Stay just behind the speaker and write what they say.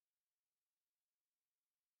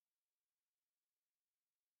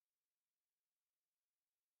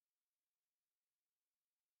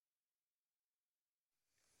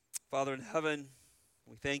Father in heaven,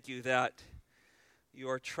 we thank you that you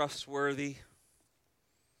are trustworthy.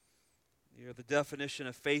 You're the definition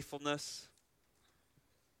of faithfulness.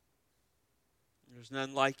 There's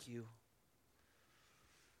none like you.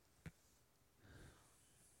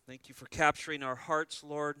 Thank you for capturing our hearts,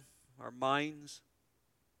 Lord, our minds.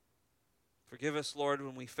 Forgive us, Lord,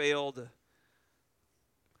 when we fail to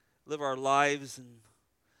live our lives in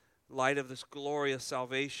light of this glorious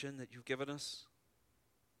salvation that you've given us.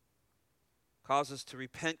 Cause us to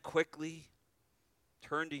repent quickly,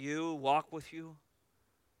 turn to you, walk with you,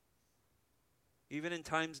 even in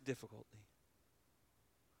times of difficulty.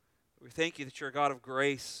 We thank you that you're a God of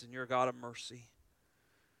grace and you're a God of mercy.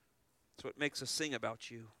 That's what makes us sing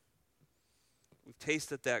about you. We've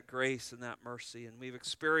tasted that grace and that mercy, and we've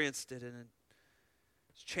experienced it, and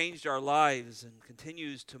it's changed our lives and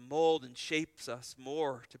continues to mold and shapes us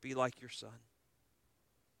more to be like your Son.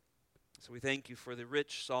 So we thank you for the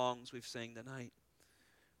rich songs we've sang tonight.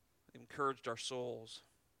 They've encouraged our souls.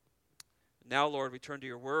 Now, Lord, we turn to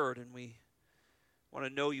your word, and we want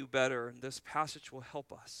to know you better, and this passage will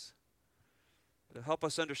help us. It'll help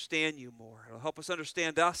us understand you more. It'll help us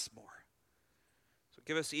understand us more. So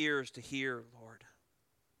give us ears to hear, Lord.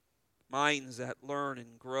 Minds that learn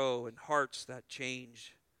and grow, and hearts that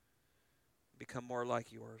change, become more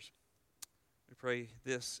like yours. We pray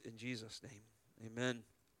this in Jesus' name. Amen.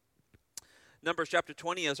 Numbers chapter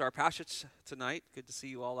 20 is our passage tonight. Good to see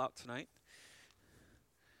you all out tonight.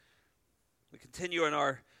 We continue in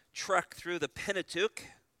our trek through the Pentateuch.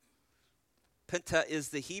 Penta is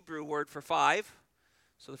the Hebrew word for 5.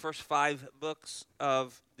 So the first 5 books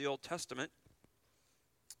of the Old Testament.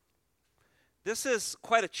 This is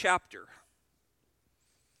quite a chapter.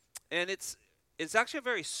 And it's actually a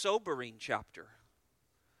very sobering chapter.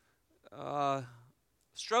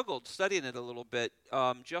 Struggled studying it a little bit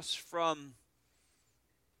just from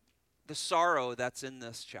the sorrow that's in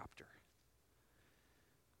this chapter.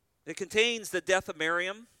 It contains the death of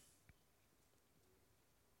Miriam.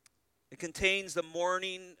 It contains the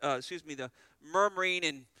the murmuring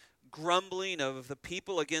and grumbling of the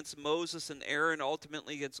people against Moses and Aaron,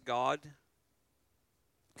 ultimately against God.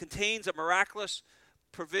 It contains a miraculous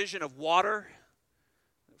provision of water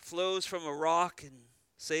that flows from a rock and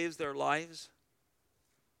saves their lives.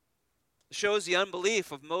 It shows the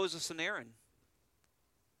unbelief of Moses and Aaron.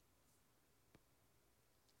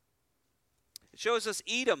 It shows us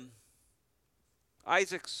Edom,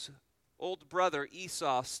 Isaac's old brother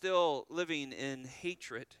Esau, still living in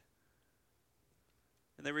hatred.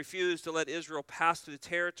 And they refuse to let Israel pass through the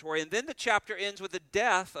territory. And then the chapter ends with the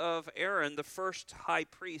death of Aaron, the first high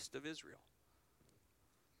priest of Israel.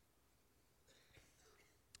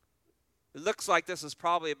 It looks like this is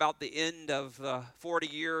probably about the end of 40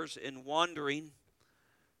 years in wandering.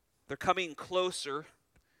 They're coming closer.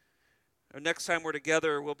 Our next time we're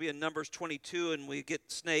together, we'll be in Numbers 22, and we get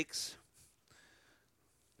snakes.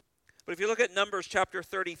 But if you look at Numbers chapter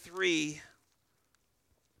 33,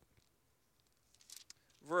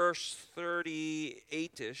 verse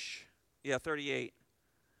 38-ish, 38.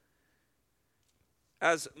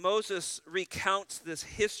 As Moses recounts this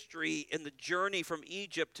history in the journey from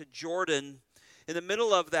Egypt to Jordan, in the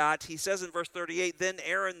middle of that, he says in verse 38, "Then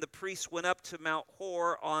Aaron the priest went up to Mount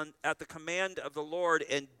Hor at the command of the Lord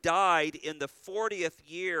and died in the 40th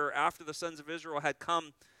year after the sons of Israel had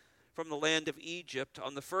come from the land of Egypt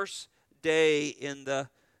on the first day in the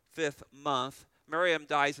 5th month." Miriam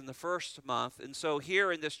dies in the first month. And so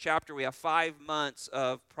here in this chapter we have 5 months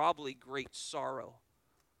of probably great sorrow.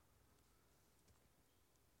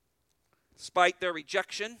 Despite their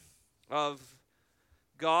rejection of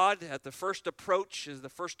God at the first approach, is the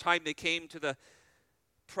first time they came to the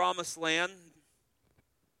promised land.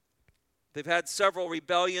 They've had several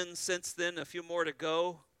rebellions since then, a few more to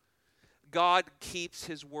go. God keeps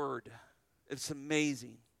his word. It's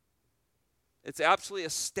amazing. It's absolutely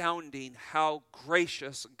astounding how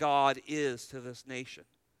gracious God is to this nation.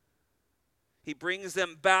 He brings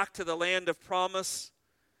them back to the land of promise,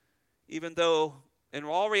 even though in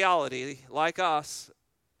all reality, like us,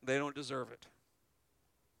 they don't deserve it.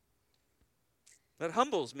 That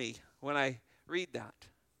humbles me when I read that.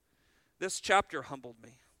 This chapter humbled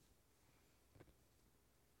me.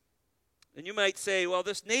 And you might say, well,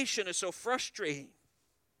 this nation is so frustrating.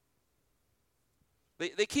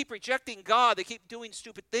 They keep rejecting God. They keep doing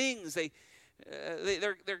stupid things.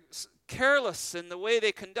 They're careless in the way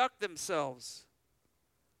they conduct themselves.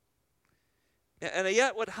 And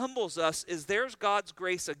yet what humbles us is there's God's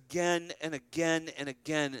grace again and again and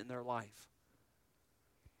again in their life.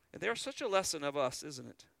 And there's such a lesson of us, isn't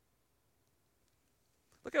it?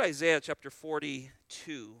 Look at Isaiah chapter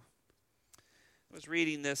 42. I was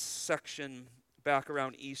reading this section back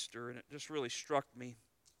around Easter, and it just really struck me.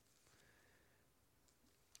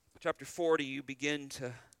 Chapter 40, you begin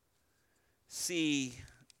to see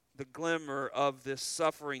the glimmer of this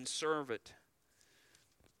suffering servant.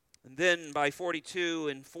 And then by 42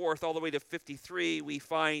 and forth, all the way to 53, we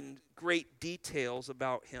find great details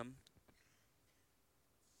about him.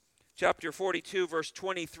 Chapter 42, verse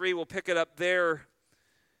 23, we'll pick it up there.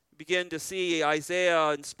 Begin to see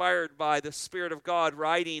Isaiah, inspired by the Spirit of God,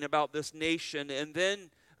 writing about this nation, and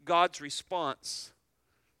then God's response.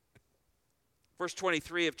 Verse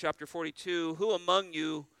 23 of chapter 42, who among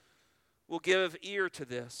you will give ear to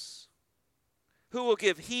this? Who will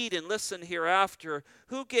give heed and listen hereafter?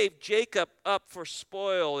 Who gave Jacob up for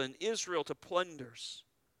spoil and Israel to plunders?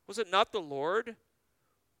 Was it not the Lord,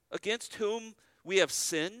 against whom we have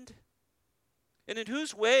sinned? And in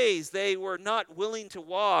whose ways they were not willing to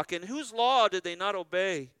walk, and whose law did they not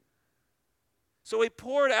obey? So he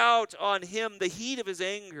poured out on him the heat of his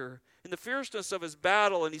anger and the fierceness of his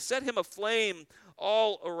battle, and he set him aflame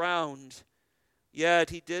all around. Yet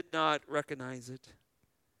he did not recognize it,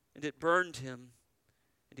 and it burned him,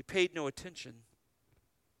 and he paid no attention.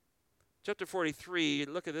 Chapter 43,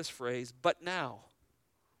 look at this phrase, but now.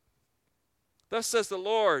 Thus says the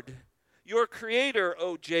Lord, your creator,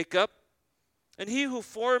 O Jacob, and he who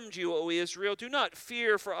formed you, O Israel, do not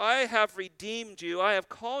fear, for I have redeemed you. I have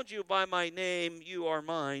called you by my name. You are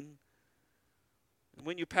mine. And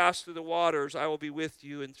when you pass through the waters, I will be with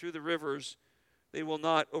you, and through the rivers, they will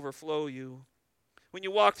not overflow you. When you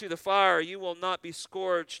walk through the fire, you will not be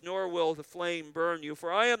scorched, nor will the flame burn you.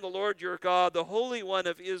 For I am the Lord your God, the Holy One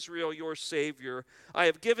of Israel, your Savior. I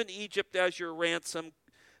have given Egypt as your ransom,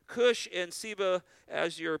 Cush and Seba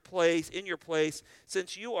as your place,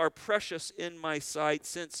 since you are precious in my sight,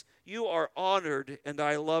 since you are honored, and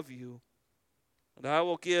I love you. And I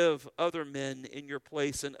will give other men in your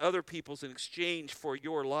place and other peoples in exchange for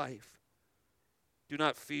your life. Do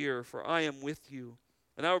not fear, for I am with you.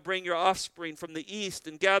 And I will bring your offspring from the east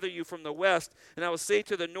and gather you from the west. And I will say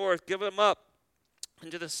to the north, give them up.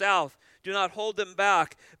 And to the south, do not hold them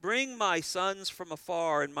back. Bring my sons from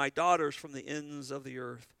afar and my daughters from the ends of the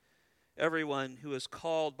earth. Everyone who is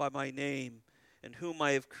called by my name, and whom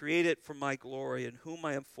I have created for my glory, and whom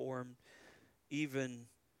I have formed, even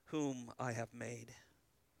whom I have made.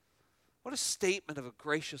 What a statement of a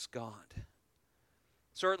gracious God.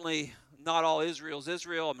 Certainly not all Israel's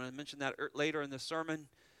Israel. I'm going to mention that later in the sermon.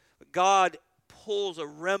 But God pulls a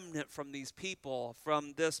remnant from these people,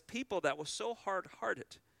 from this people that was so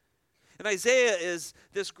hard-hearted. And Isaiah is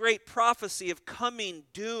this great prophecy of coming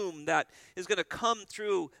doom that is going to come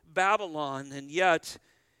through Babylon. And yet,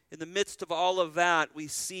 in the midst of all of that, we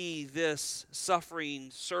see this suffering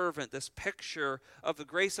servant, this picture of the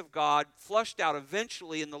grace of God flushed out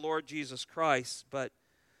eventually in the Lord Jesus Christ, but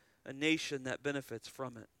a nation that benefits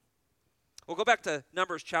from it. We'll go back to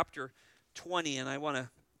Numbers chapter 20, and I want to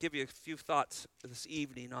give you a few thoughts this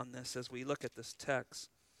evening on this as we look at this text.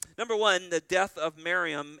 Number one, the death of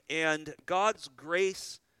Miriam and God's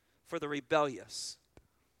grace for the rebellious.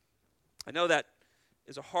 I know that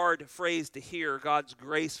is a hard phrase to hear, God's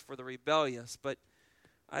grace for the rebellious, but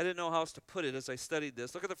I didn't know how else to put it as I studied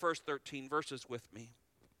this. Look at the first 13 verses with me.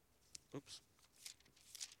 Oops.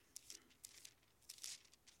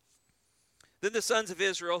 Then the sons of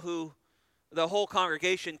Israel, the whole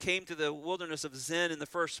congregation, came to the wilderness of Zin in the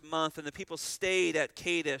first month, and the people stayed at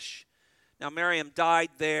Kadesh. Now Miriam died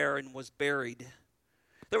there and was buried.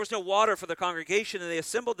 There was no water for the congregation, and they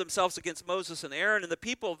assembled themselves against Moses and Aaron. And the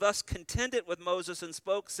people thus contended with Moses and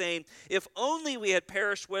spoke, saying, if only we had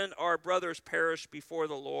perished when our brothers perished before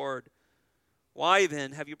the Lord. Why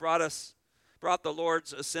then have you brought the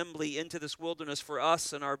Lord's assembly into this wilderness for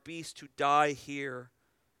us and our beasts to die here?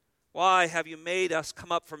 Why have you made us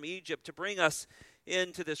come up from Egypt to bring us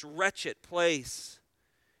into this wretched place?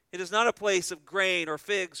 It is not a place of grain or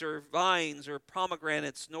figs or vines or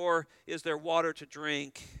pomegranates, nor is there water to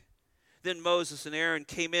drink. Then Moses and Aaron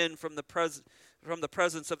came in from the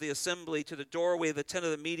presence of the assembly to the doorway of the tent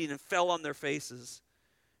of the meeting and fell on their faces.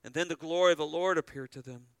 And then the glory of the Lord appeared to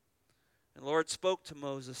them. And the Lord spoke to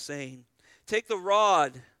Moses, saying, take the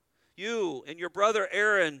rod, you and your brother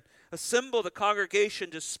Aaron, assemble the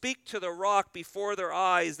congregation to speak to the rock before their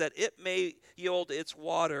eyes, that it may yield its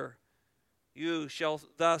water. You shall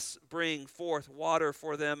thus bring forth water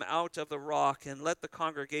for them out of the rock, and let the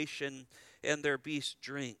congregation and their beasts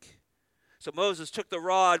drink. So Moses took the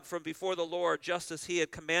rod from before the Lord, just as he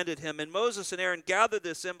had commanded him. And Moses and Aaron gathered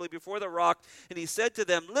the assembly before the rock, and he said to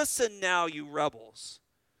them, listen now, you rebels.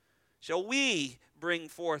 Shall we bring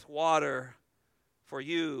forth water for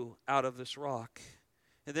you out of this rock?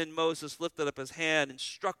 And then Moses lifted up his hand and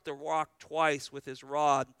struck the rock twice with his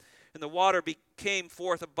rod. And the water came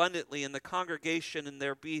forth abundantly, and the congregation and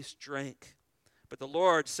their beasts drank. But the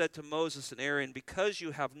Lord said to Moses and Aaron, because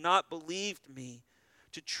you have not believed me,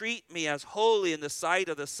 to treat me as holy in the sight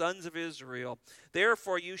of the sons of Israel,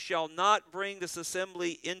 therefore you shall not bring this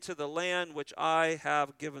assembly into the land which I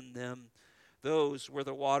have given them. Those were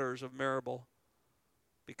the waters of Meribah,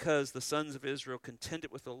 because the sons of Israel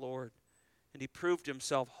contended with the Lord, and he proved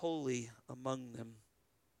himself holy among them.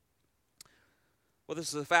 Well,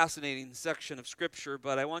 this is a fascinating section of Scripture,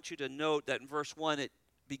 but I want you to note that in verse 1 it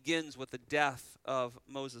begins with the death of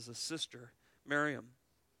Moses' sister, Miriam.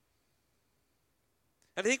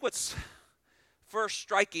 And I think what's first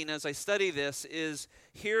striking as I study this is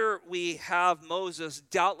here we have Moses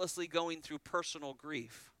doubtlessly going through personal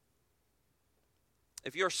grief.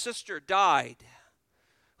 If your sister died,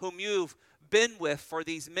 whom you've been with for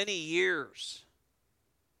these many years,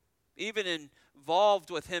 even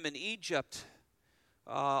involved with him in Egypt,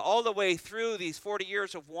 all the way through these 40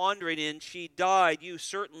 years of wandering, and she died, you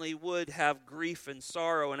certainly would have grief and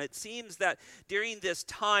sorrow. And it seems that during this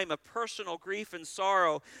time of personal grief and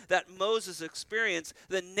sorrow that Moses experienced,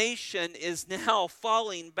 the nation is now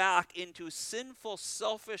falling back into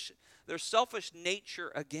their selfish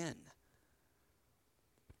nature again.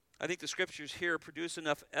 I think the scriptures here produce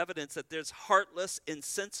enough evidence that there's heartless,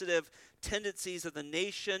 insensitive tendencies of the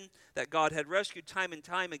nation that God had rescued time and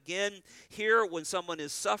time again. Here, when someone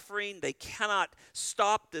is suffering, they cannot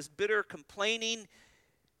stop this bitter complaining,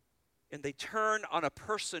 and they turn on a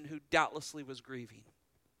person who doubtlessly was grieving.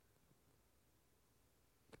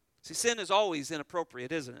 See, sin is always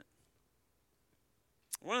inappropriate, isn't it?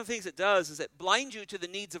 One of the things it does is it blinds you to the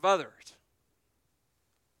needs of others.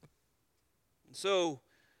 And so,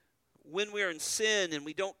 when we are in sin and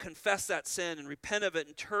we don't confess that sin and repent of it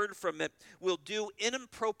and turn from it, we'll do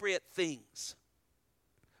inappropriate things.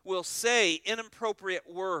 We'll say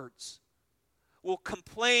inappropriate words. We'll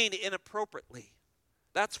complain inappropriately.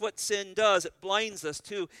 That's what sin does. It blinds us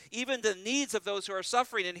to even the needs of those who are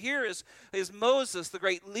suffering. And here is Moses, the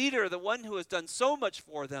great leader, the one who has done so much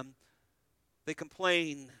for them. They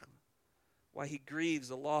complain why he grieves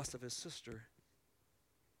the loss of his sister.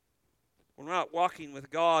 When we're not walking with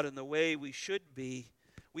God in the way we should be,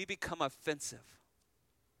 we become offensive.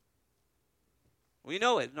 We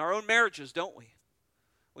know it in our own marriages, don't we?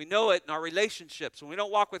 We know it in our relationships. When we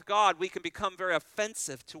don't walk with God, we can become very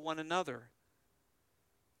offensive to one another.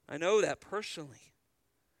 I know that personally.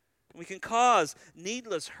 We can cause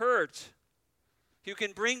needless hurt. You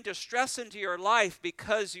can bring distress into your life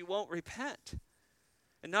because you won't repent.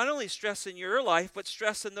 And not only stress in your life, but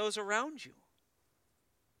stress in those around you.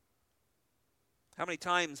 How many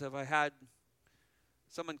times have I had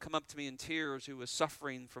someone come up to me in tears who was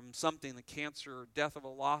suffering from something, the cancer or death of a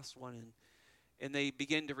lost one, and they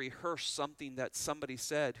begin to rehearse something that somebody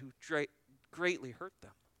said who greatly hurt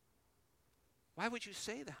them? Why would you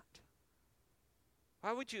say that?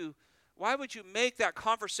 Why would you make that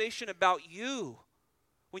conversation about you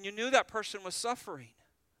when you knew that person was suffering?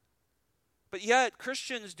 But yet,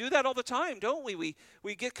 Christians do that all the time, don't we?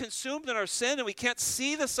 We get consumed in our sin and we can't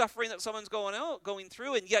see the suffering that someone's going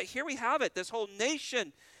through. And yet, here we have it. This whole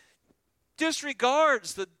nation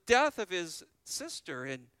disregards the death of his sister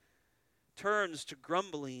and turns to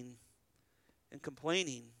grumbling and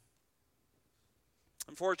complaining.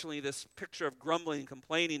 Unfortunately, this picture of grumbling and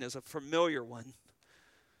complaining is a familiar one.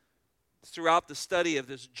 It's throughout the study of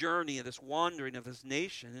this journey and this wandering of this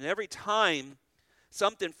nation. And every time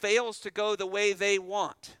something fails to go the way they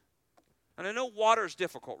want. And I know water is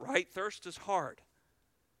difficult, right? Thirst is hard.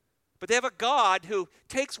 But they have a God who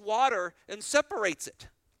takes water and separates it.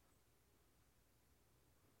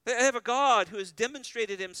 They have a God who has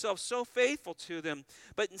demonstrated himself so faithful to them,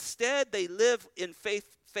 but instead they live in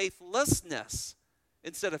faithlessness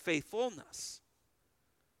instead of faithfulness.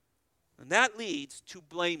 And that leads to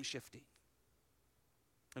blame shifting.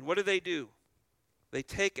 And what do? They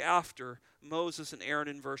take after Moses and Aaron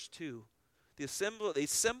in verse 2. They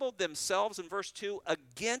assembled themselves in verse 2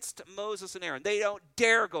 against Moses and Aaron. They don't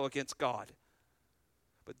dare go against God.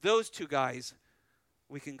 But those two guys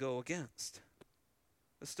we can go against.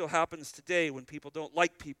 This still happens today when people don't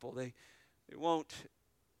like people. They won't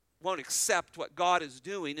accept what God is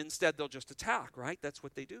doing. Instead, they'll just attack, right? That's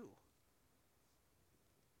what they do.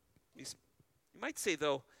 You might say,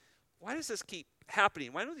 though, why does this keep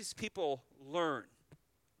happening? Why don't these people learn?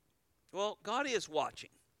 Well, God is watching.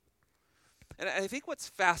 And I think what's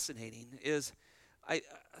fascinating is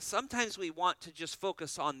sometimes we want to just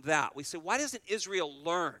focus on that. We say, why doesn't Israel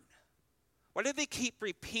learn? Why do they keep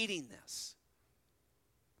repeating this?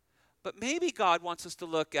 But maybe God wants us to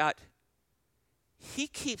look at, he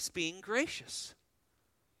keeps being gracious.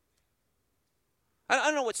 I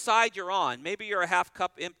don't know which side you're on. Maybe you're a half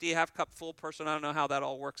cup empty, half cup full person. I don't know how that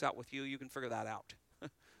all works out with you. You can figure that out.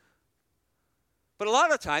 But a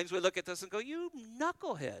lot of times we look at this and go, you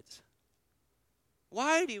knuckleheads.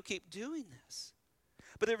 Why do you keep doing this?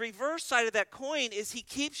 But the reverse side of that coin is he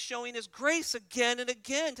keeps showing his grace again and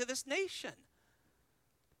again to this nation.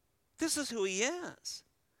 This is who he is.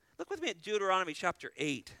 Look with me at Deuteronomy chapter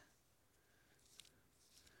 8.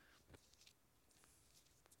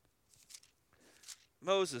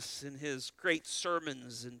 Moses, in his great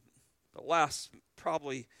sermons in the last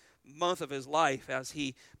probably month of his life, as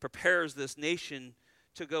he prepares this nation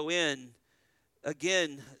to go in,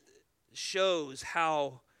 again shows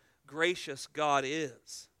how gracious God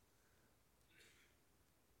is.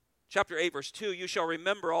 Chapter 8, verse 2, you shall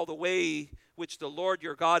remember all the way which the Lord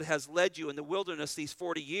your God has led you in the wilderness these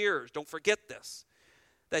 40 years. Don't forget this.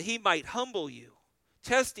 That he might humble you,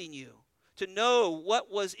 testing you, to know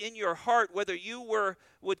what was in your heart, whether you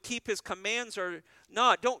would keep his commands or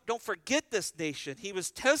not. Don't forget this nation. He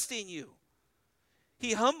was testing you.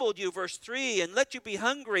 He humbled you, verse 3, and let you be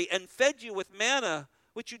hungry and fed you with manna,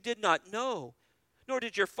 which you did not know, nor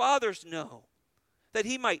did your fathers know, that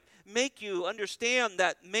he might make you understand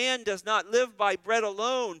that man does not live by bread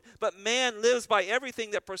alone, but man lives by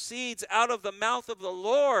everything that proceeds out of the mouth of the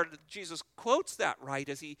Lord. Jesus quotes that right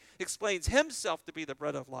as he explains himself to be the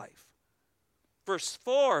bread of life. Verse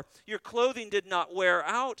 4, your clothing did not wear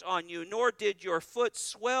out on you, nor did your foot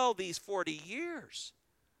swell these 40 years.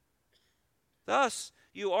 Thus,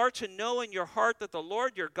 you are to know in your heart that the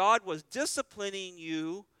Lord your God was disciplining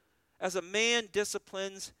you as a man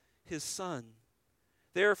disciplines his son.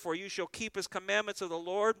 Therefore, you shall keep his commandments of the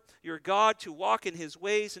Lord your God, to walk in his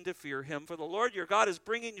ways and to fear him. For the Lord your God is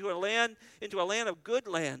bringing you into a land of good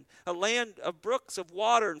land, a land of brooks of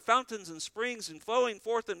water and fountains and springs and flowing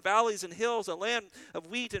forth in valleys and hills, a land of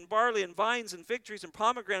wheat and barley and vines and fig trees and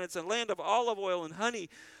pomegranates, a land of olive oil and honey,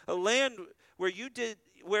 a land where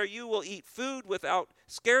you will eat food without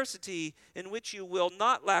scarcity, in which you will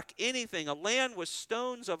not lack anything, a land with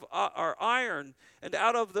stones of iron, and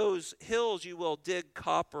out of those hills you will dig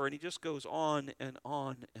copper. And he just goes on and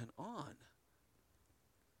on and on.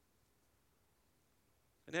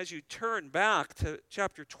 And as you turn back to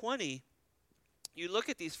chapter 20, you look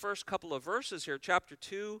at these first couple of verses here, chapter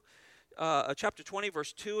 20,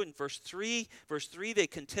 verse 2 and verse 3. Verse 3, they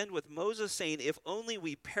contend with Moses, saying, if only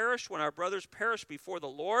we perish when our brothers perish before the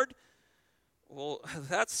Lord. Well,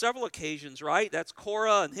 that's several occasions, right? That's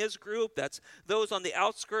Korah and his group. That's those on the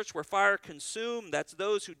outskirts where fire consumed. That's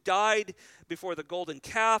those who died before the golden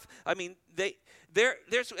calf. I mean,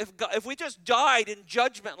 if we just died in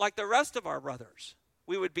judgment like the rest of our brothers,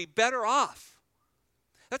 we would be better off.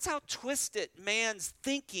 That's how twisted man's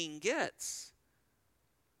thinking gets.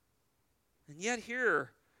 And yet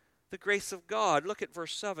here, the grace of God. Look at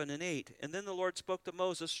verse 7 and 8. And then the Lord spoke to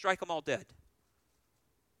Moses, strike them all dead.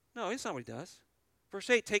 No, that's not what he does. Verse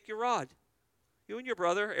 8, take your rod. You and your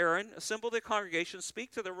brother Aaron, assemble the congregation,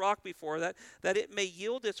 speak to the rock before that it may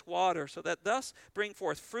yield its water, so that thus bring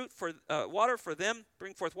forth water for them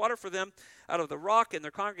out of the rock and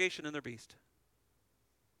their congregation and their beast.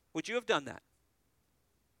 Would you have done that?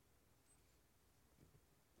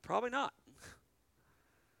 Probably not.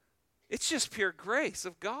 It's just pure grace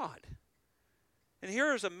of God. And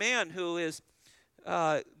here is a man who is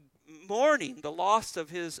mourning the loss of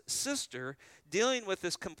his sister, dealing with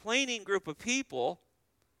this complaining group of people.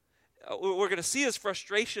 We're going to see his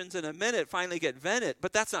frustrations in a minute finally get vented,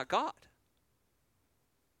 but that's not God.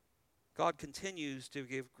 God continues to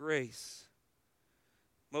give grace.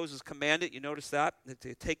 Moses commanded, you notice that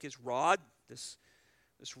to take his rod, this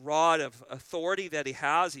rod of authority that he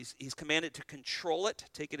has. He's commanded to control it,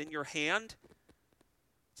 take it in your hand.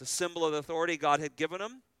 It's a symbol of the authority God had given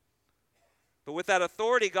him. But with that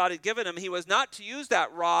authority God had given him, he was not to use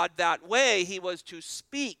that rod that way. He was to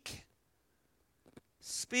speak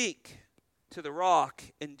to the rock,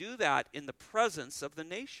 and do that in the presence of the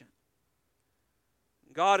nation.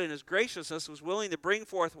 God in his graciousness was willing to bring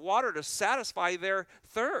forth water to satisfy their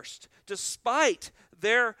thirst, despite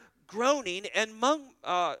their groaning and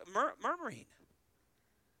murmuring.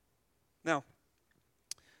 Now,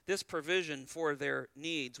 this provision for their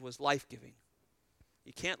needs was life-giving.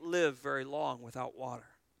 You can't live very long without water.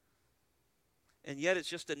 And yet it's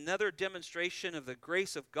just another demonstration of the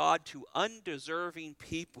grace of God to undeserving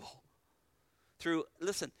people through,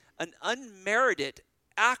 listen, an unmerited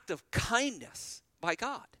act of kindness by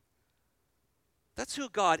God. That's who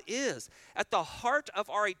God is. At the heart of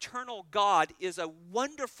our eternal God is a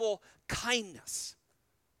wonderful kindness.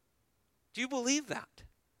 Do you believe that?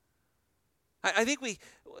 I think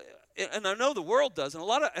and I know the world does, and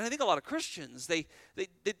I think a lot of Christians,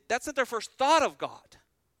 that's not their first thought of God.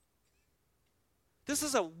 This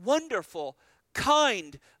is a wonderful,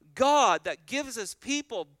 kind God that gives his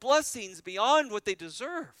people blessings beyond what they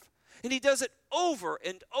deserve. And he does it over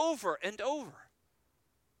and over and over.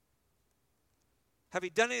 Have you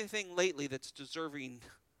done anything lately that's deserving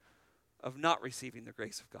of not receiving the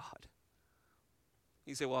grace of God?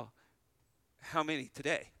 You say, well, how many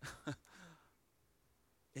today?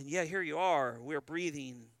 And yet here you are. We're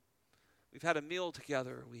breathing. We've had a meal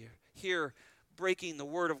together. We're here breaking the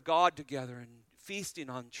word of God together and feasting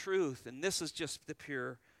on truth. And this is just the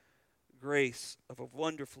pure grace of a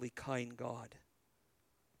wonderfully kind God.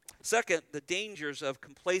 Second, the dangers of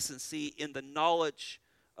complacency in the knowledge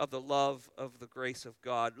of the love of the grace of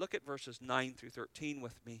God. Look at verses 9 through 13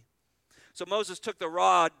 with me. So Moses took the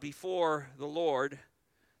rod before the Lord,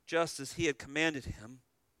 just as he had commanded him.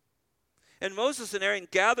 And Moses and Aaron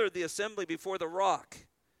gathered the assembly before the rock.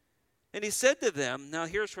 And he said to them, now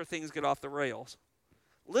here's where things get off the rails.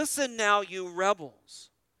 Listen now, you rebels.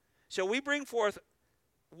 Shall we bring forth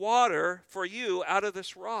water for you out of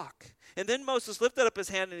this rock? And then Moses lifted up his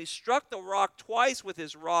hand and he struck the rock twice with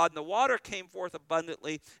his rod, and the water came forth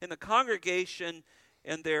abundantly, and the congregation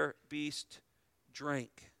and their beast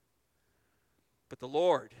drank. But the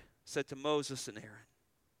Lord said to Moses and Aaron,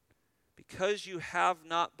 because you have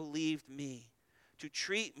not believed me to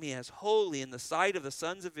treat me as holy in the sight of the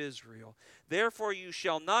sons of Israel, therefore you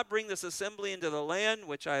shall not bring this assembly into the land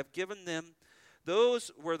which I have given them.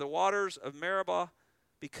 Those were the waters of Meribah,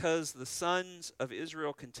 because the sons of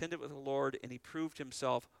Israel contended with the Lord, and he proved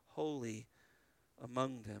himself holy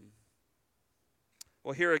among them.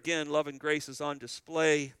 Well, here again, love and grace is on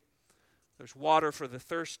display. There's water for the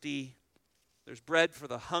thirsty. There's bread for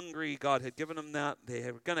the hungry. God had given them that.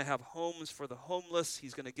 They were going to have homes for the homeless.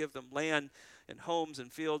 He's going to give them land and homes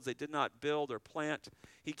and fields they did not build or plant.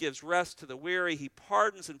 He gives rest to the weary. He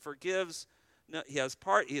pardons and forgives. No, he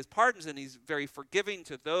pardons and he's very forgiving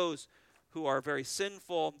to those who are very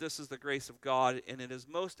sinful. This is the grace of God, and it is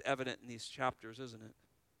most evident in these chapters, isn't it?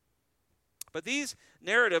 But these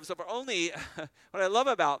narratives are only, what I love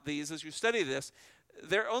about these as you study this,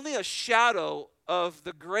 they're only a shadow of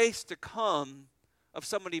the grace to come of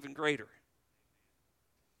someone even greater.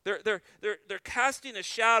 They're casting a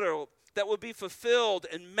shadow that will be fulfilled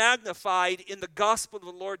and magnified in the gospel of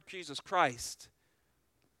the Lord Jesus Christ.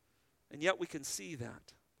 And yet we can see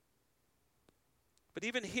that. But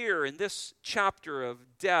even here in this chapter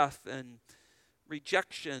of death and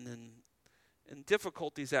rejection and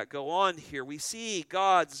difficulties that go on here, we see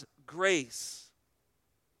God's grace.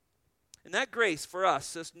 And that grace for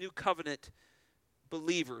us, as new covenant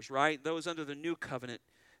believers, right? Those under the new covenant,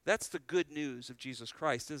 that's the good news of Jesus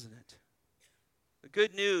Christ, isn't it? The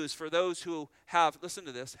good news for those who have, listen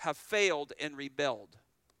to this, have failed and rebelled.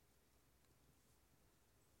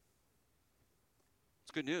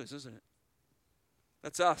 It's good news, isn't it?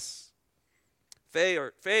 That's us.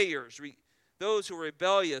 Failures, those who are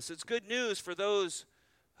rebellious. It's good news for those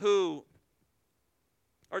who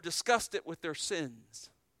are disgusted with their sins.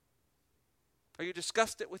 Are you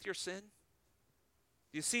disgusted with your sin?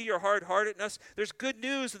 Do you see your hard-heartedness? There's good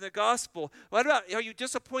news in the gospel. What about, are you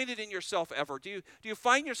disappointed in yourself ever? Do you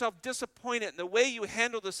find yourself disappointed in the way you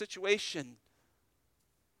handle the situation?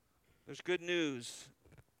 There's good news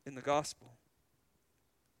in the gospel.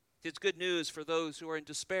 It's good news for those who are in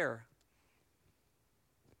despair.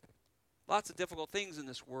 Lots of difficult things in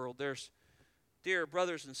this world. There's dear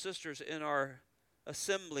brothers and sisters in our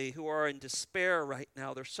assembly who are in despair right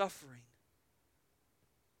now. They're suffering.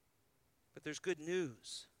 But there's good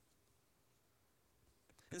news.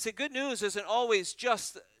 And see, good news isn't always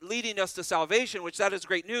just leading us to salvation, which that is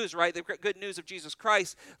great news, right? The good news of Jesus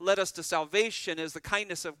Christ led us to salvation, is the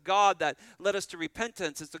kindness of God that led us to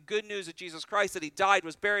repentance. It's the good news of Jesus Christ that he died,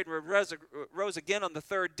 was buried, and rose again on the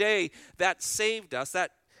third day. That saved us.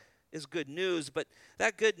 That is good news, but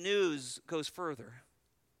that good news goes further.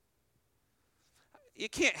 You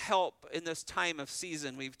can't help in this time of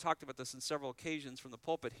season, we've talked about this on several occasions from the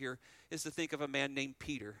pulpit here, is to think of a man named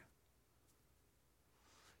Peter.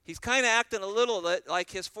 He's kind of acting a little like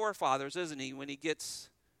his forefathers, isn't he, when he gets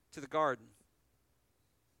to the garden.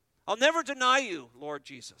 I'll never deny you, Lord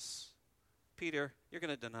Jesus. Peter, you're going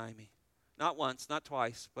to deny me. Not once, not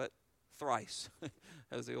twice, but thrice,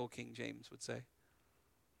 as the old King James would say.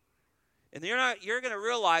 And you're going to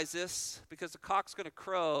realize this because the cock's going to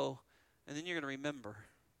crow, and then you're going to remember.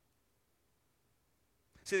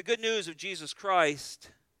 See, the good news of Jesus Christ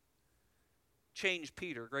changed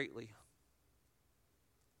Peter greatly.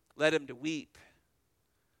 Led him to weep,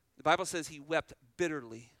 The Bible says he wept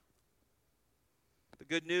bitterly. The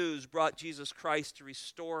good news brought Jesus Christ to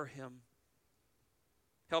restore him,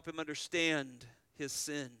 help him understand his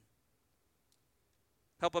sin,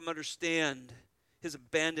 help him understand his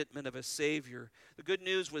abandonment of his Savior. The good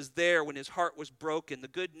news was there when his heart was broken. The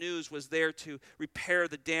good news was there to repair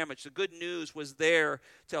the damage. The good news was there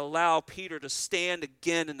to allow Peter to stand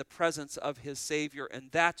again in the presence of his Savior.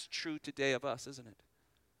 And that's true today of us, isn't it?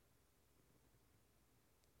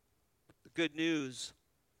 The good news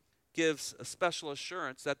gives a special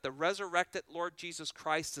assurance that the resurrected Lord Jesus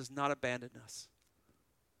Christ does not abandon us.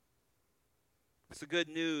 It's the good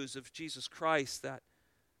news of Jesus Christ that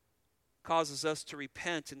causes us to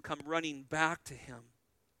repent and come running back to him.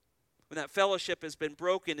 When that fellowship has been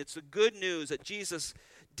broken, it's the good news that Jesus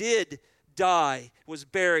did die, was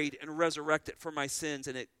buried, and resurrected for my sins.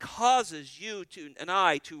 And it causes you and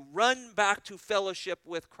I to run back to fellowship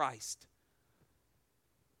with Christ.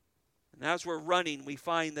 And as we're running, we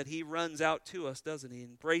find that he runs out to us, doesn't he?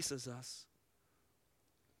 Embraces us.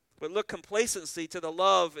 But look, complacency to the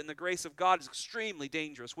love and the grace of God is extremely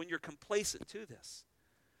dangerous when you're complacent to this.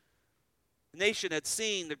 The nation had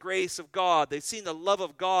seen the grace of God. They'd seen the love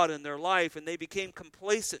of God in their life, and they became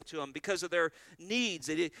complacent to him because of their needs.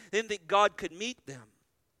 They didn't think God could meet them.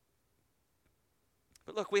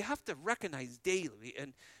 But look, we have to recognize daily,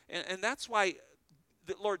 and that's why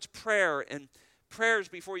the Lord's Prayer and prayers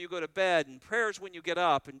before you go to bed and prayers when you get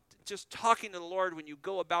up and just talking to the Lord when you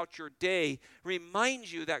go about your day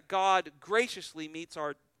reminds you that God graciously meets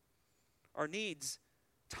our needs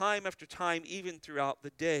time after time, even throughout the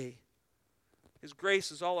day. His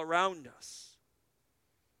grace is all around us.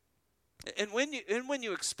 And when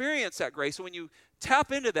you experience that grace, when you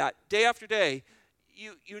tap into that day after day,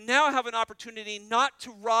 you now have an opportunity not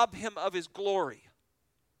to rob him of his glory.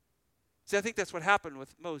 See, I think that's what happened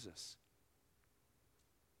with Moses.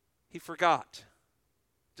 He forgot,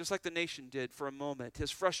 just like the nation did for a moment, his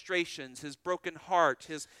frustrations, his broken heart,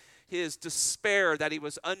 his despair that he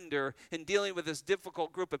was under in dealing with this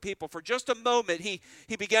difficult group of people. For just a moment, he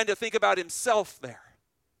began to think about himself there.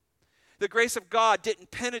 The grace of God didn't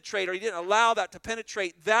penetrate, or he didn't allow that to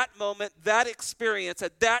penetrate that moment, that experience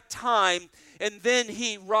at that time, and then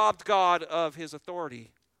he robbed God of his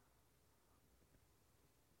authority.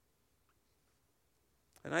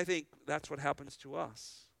 And I think that's what happens to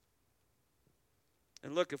us.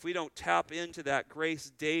 And look, if we don't tap into that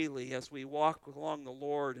grace daily as we walk along the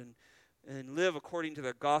Lord and live according to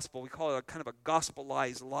the gospel, we call it a kind of a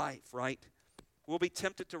gospelized life, right? We'll be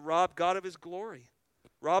tempted to rob God of his glory,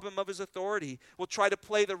 rob him of his authority. We'll try to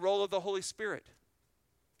play the role of the Holy Spirit.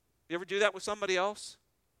 You ever do that with somebody else?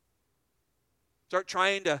 Start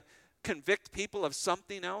trying to convict people of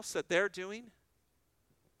something else that they're doing?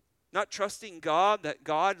 Not trusting God, that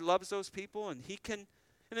God loves those people and he can.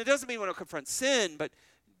 And it doesn't mean we don't confront sin, but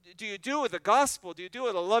do you do it with the gospel? Do you do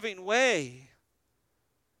it a loving way?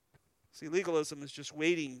 See, legalism is just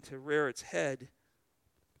waiting to rear its head.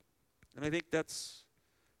 And I think that's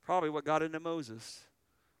probably what got into Moses.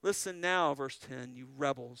 Listen now, verse 10, you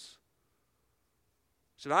rebels.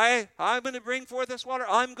 Should I'm going to bring forth this water?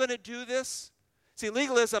 I'm going to do this? See,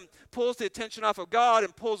 legalism pulls the attention off of God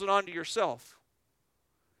and pulls it onto yourself.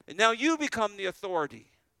 And now you become the authority.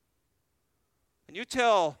 And you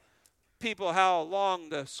tell people how long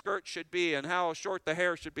the skirt should be and how short the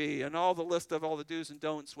hair should be and all the list of all the do's and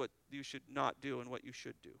don'ts, what you should not do and what you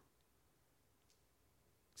should do.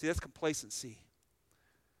 See, that's complacency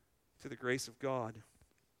to the grace of God.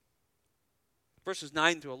 Verses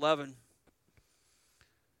 9 through 11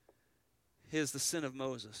 is the sin of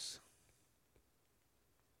Moses.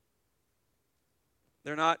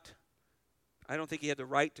 They're not, I don't think he had the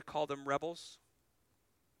right to call them rebels.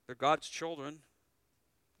 They're God's children.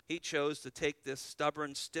 He chose to take this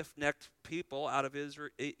stubborn, stiff-necked people out of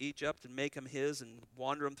Egypt and make them his and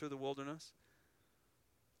wander them through the wilderness.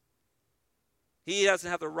 He doesn't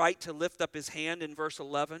have the right to lift up his hand in verse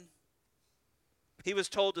 11. He was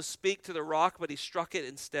told to speak to the rock, but he struck it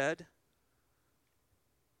instead.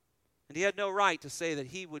 And he had no right to say that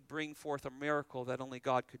he would bring forth a miracle that only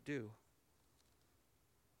God could do.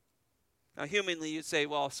 Now, humanly, you'd say,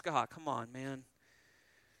 well, Scott, come on, man.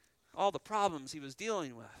 All the problems he was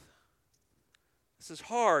dealing with. This is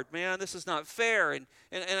hard, man. This is not fair. And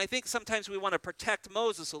I think sometimes we want to protect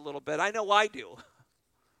Moses a little bit. I know I do.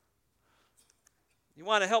 You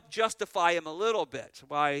want to help justify him a little bit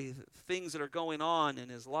by things that are going on in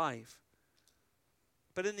his life.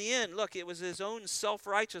 But in the end, look, it was his own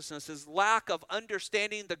self-righteousness, his lack of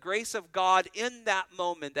understanding the grace of God in that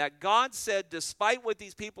moment that God said, despite what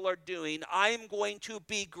these people are doing, I am going to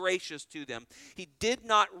be gracious to them. He did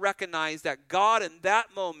not recognize that God in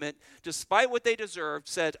that moment, despite what they deserved,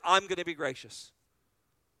 said, I'm going to be gracious.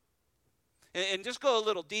 And just go a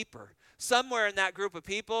little deeper. Somewhere in that group of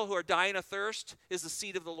people who are dying of thirst is the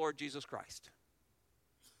seed of the Lord Jesus Christ.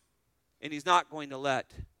 And he's not going to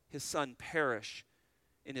let his son perish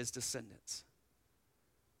in his descendants.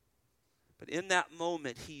 But in that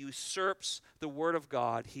moment, he usurps the word of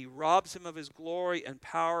God. He robs him of his glory and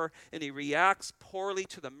power, and he reacts poorly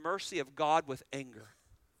to the mercy of God with anger.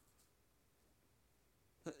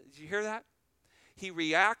 Did you hear that? He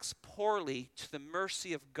reacts poorly to the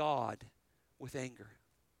mercy of God with anger.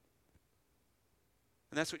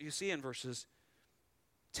 And that's what you see in verses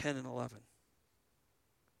 10 and 11.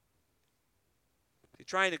 You're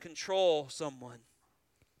trying to control someone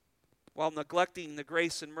while neglecting the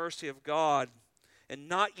grace and mercy of God and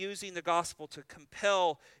not using the gospel to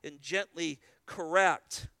compel and gently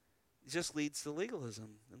correct, it just leads to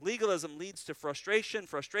legalism. And legalism leads to frustration.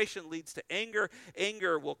 Frustration leads to anger.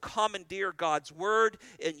 Anger will commandeer God's word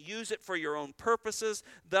and use it for your own purposes.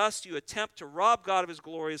 Thus, you attempt to rob God of his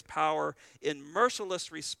glorious power in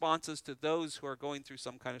merciless responses to those who are going through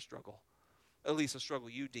some kind of struggle, at least a struggle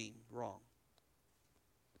you deem wrong.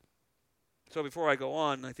 So before I go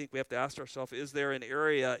on, I think we have to ask ourselves, is there an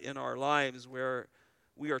area in our lives where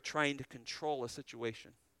we are trying to control a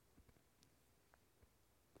situation?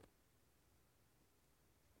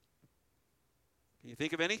 Can you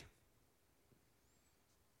think of any?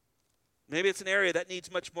 Maybe it's an area that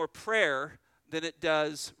needs much more prayer than it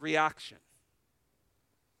does reaction.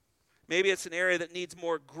 Maybe it's an area that needs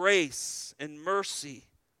more grace and mercy,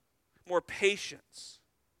 more patience.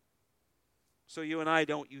 So you and I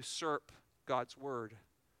don't usurp God's word.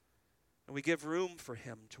 And we give room for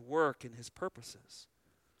him to work in his purposes.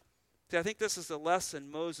 See, I think this is the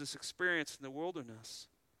lesson Moses experienced in the wilderness.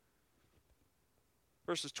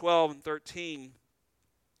 Verses 12 and 13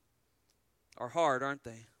 are hard, aren't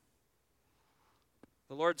they?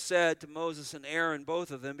 The Lord said to Moses and Aaron,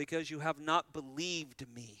 both of them, because you have not believed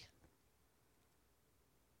me.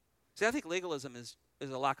 See, I think legalism is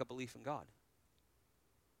a lack of belief in God.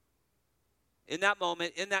 In that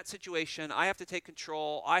moment, in that situation, I have to take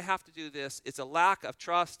control. I have to do this. It's a lack of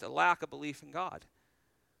trust, a lack of belief in God.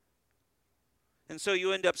 And so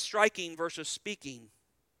you end up striking versus speaking.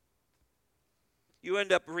 You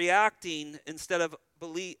end up reacting instead of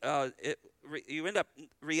you end up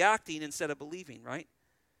reacting instead of believing, right?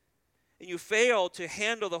 And you fail to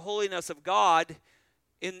handle the holiness of God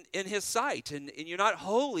in his sight. And you're not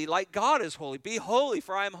holy like God is holy. Be holy,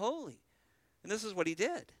 for I am holy. And this is what he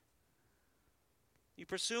did. You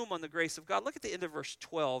presume on the grace of God. Look at the end of verse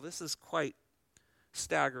 12. This is quite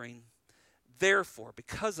staggering. Therefore,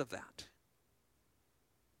 because of that,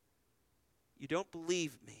 you don't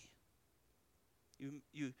believe me.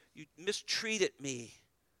 You mistreated me.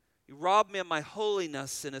 You robbed me of my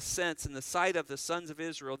holiness, in a sense, in the sight of the sons of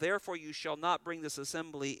Israel. Therefore, you shall not bring this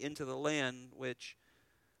assembly into the land which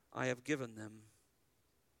I have given them.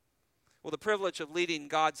 Well, the privilege of leading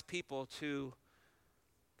God's people to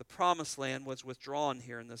the promised land was withdrawn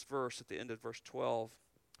here in this verse at the end of verse 12.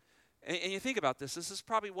 And you think about this. This is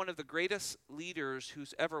probably one of the greatest leaders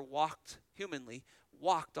who's ever walked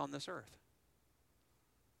on this earth.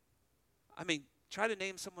 I mean, try to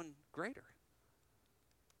name someone greater.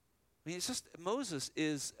 I mean, it's just Moses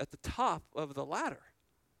is at the top of the ladder.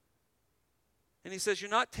 And he says, you're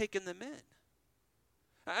not taking them in.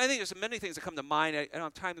 I think there's many things that come to mind. I don't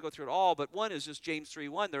have time to go through it all, but one is just James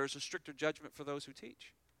 3:1. There is a stricter judgment for those who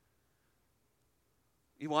teach.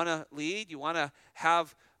 You want to lead? You want to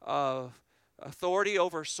have authority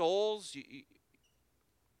over souls?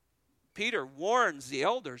 Peter warns the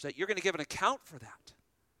elders that you're going to give an account for that.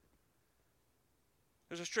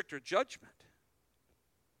 There's a stricter judgment.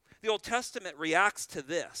 The Old Testament reacts to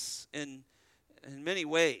this in many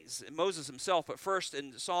ways. Moses himself, but first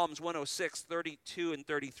in Psalms 106, 32 and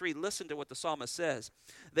 33, listen to what the psalmist says.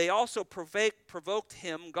 They also provoked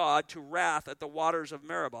him, God, to wrath at the waters of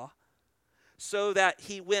Meribah, so that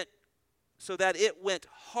it went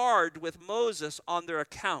hard with Moses on their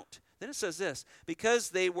account. Then it says this, because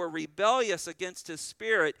they were rebellious against his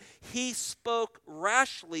spirit, he spoke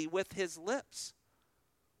rashly with his lips.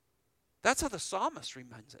 That's how the psalmist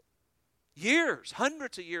reminds it. Years,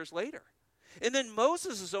 hundreds of years later. And then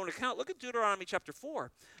Moses' own account, look at Deuteronomy chapter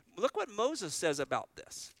 4. Look what Moses says about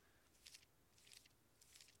this.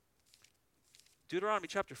 Deuteronomy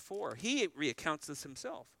chapter 4, he recounts this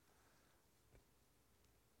himself.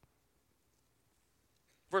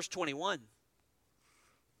 Verse 21.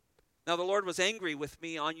 Now the Lord was angry with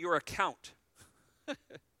me on your account.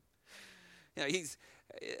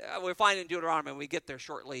 We'll find in Deuteronomy when we get there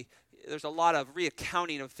shortly, there's a lot of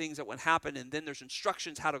reaccounting of things that would happen, and then there's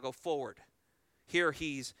instructions how to go forward. Here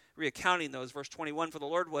he's reaccounting those. Verse 21, for the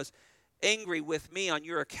Lord was angry with me on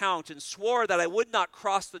your account and swore that I would not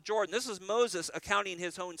cross the Jordan. This is Moses accounting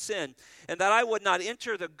his own sin. And that I would not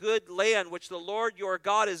enter the good land which the Lord your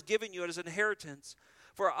God has given you as an inheritance.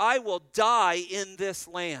 For I will die in this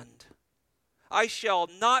land. I shall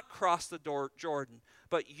not cross the Jordan,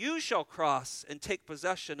 but you shall cross and take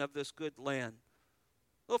possession of this good land.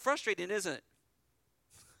 A little frustrating, isn't it?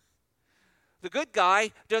 The good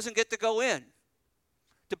guy doesn't get to go in.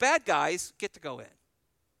 The bad guys get to go in.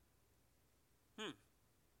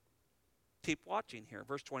 Keep watching here,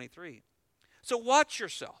 verse 23. So watch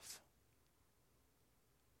yourself.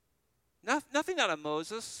 Nothing out of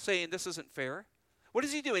Moses saying this isn't fair. What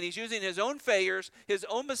is he doing? He's using his own failures, his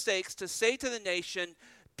own mistakes to say to the nation,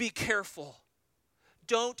 be careful.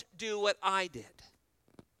 Don't do what I did.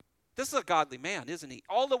 This is a godly man, isn't he?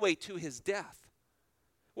 All the way to his death.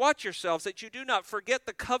 Watch yourselves that you do not forget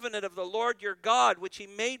the covenant of the Lord your God, which he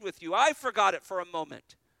made with you. I forgot it for a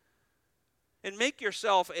moment. And make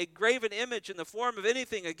yourself a graven image in the form of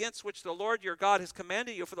anything against which the Lord your God has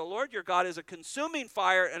commanded you. For the Lord your God is a consuming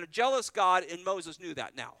fire and a jealous God, and Moses knew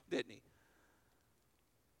that now, didn't he?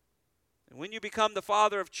 And when you become the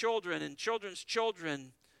father of children and children's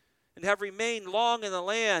children, and have remained long in the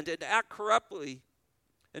land, and act corruptly,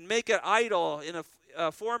 and make an idol in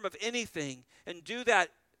a form of anything, and do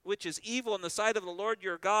that which is evil in the sight of the Lord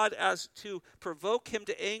your God, as to provoke him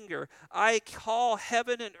to anger, I call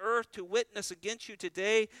heaven and earth to witness against you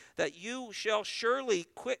today that you shall surely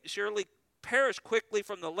perish quickly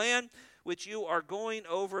from the land which you are going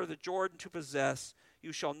over the Jordan to possess.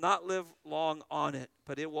 You shall not live long on it,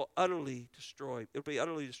 but it will utterly destroyed. It will be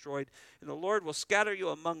utterly destroyed. And the Lord will scatter you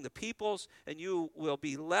among the peoples, and you will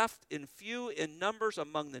be left in few in numbers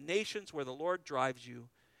among the nations where the Lord drives you.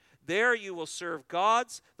 There you will serve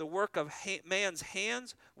gods, the work of man's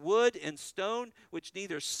hands, wood and stone, which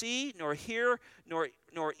neither see nor hear nor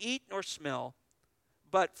eat nor smell.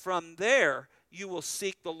 But from there you will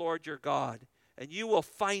seek the Lord your God, and you will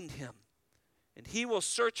find him. And he will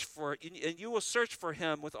search for it, and you will search for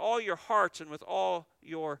him with all your heart and with all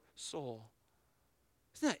your soul.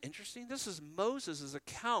 Isn't that interesting? This is Moses'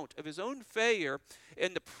 account of his own failure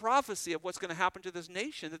and the prophecy of what's going to happen to this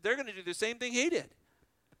nation, that they're going to do the same thing he did.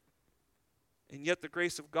 And yet the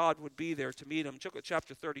grace of God would be there to meet him. Look at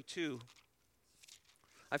chapter 32.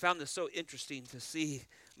 I found this so interesting to see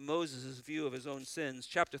Moses' view of his own sins.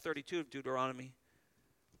 Chapter 32 of Deuteronomy,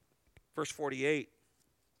 verse 48.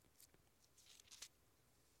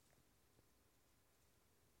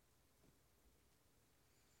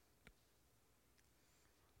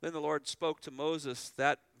 Then the Lord spoke to Moses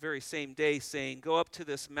that very same day, saying, go up to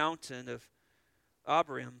this mountain of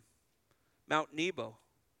Abarim, Mount Nebo,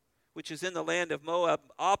 which is in the land of Moab,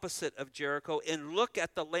 opposite of Jericho, and look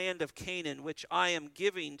at the land of Canaan, which I am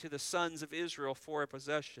giving to the sons of Israel for a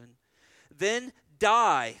possession. Then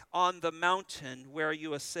die on the mountain where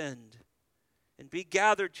you ascend, and be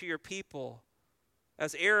gathered to your people,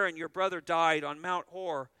 as Aaron your brother died on Mount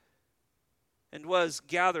Hor, and was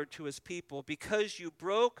gathered to his people, because you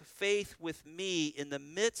broke faith with me in the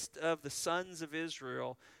midst of the sons of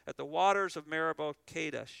Israel at the waters of Meribah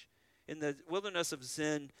Kadesh, in the wilderness of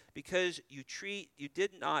Zin, because you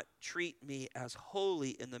did not treat me as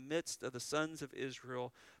holy in the midst of the sons of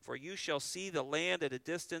Israel. For you shall see the land at a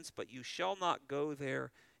distance, but you shall not go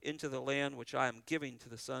there into the land which I am giving to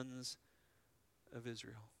the sons of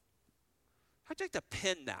Israel. I'd like to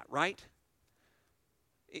pin that, right?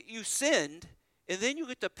 You sinned, and then you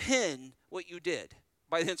get to pin what you did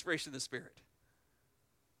by the inspiration of the Spirit.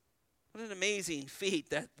 What an amazing feat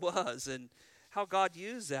that was, and how God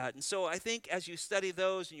used that. And so I think as you study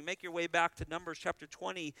those and you make your way back to Numbers chapter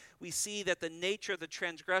 20, we see that the nature of the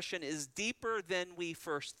transgression is deeper than we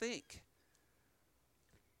first think.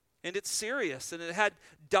 And it's serious, and it had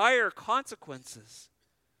dire consequences.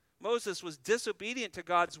 Moses was disobedient to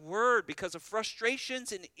God's word because of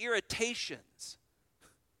frustrations and irritations.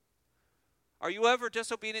 Are you ever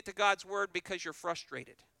disobedient to God's word because you're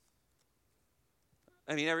frustrated?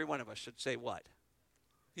 I mean, every one of us should say what?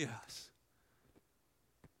 Yes.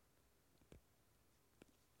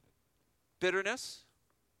 Bitterness?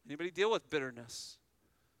 Anybody deal with bitterness?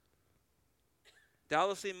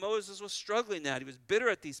 Doubtlessly Moses was struggling that. He was bitter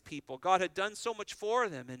at these people. God had done so much for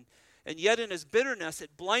them, and yet in his bitterness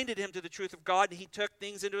it blinded him to the truth of God, and he took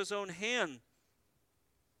things into his own hand.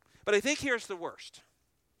 But I think here's the worst.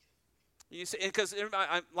 You say, because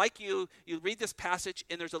I'm like you read this passage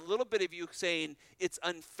and there's a little bit of you saying it's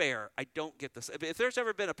unfair. I don't get this. If there's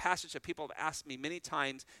ever been a passage that people have asked me many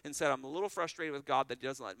times and said, I'm a little frustrated with God that he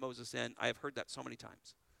doesn't let Moses in, I have heard that so many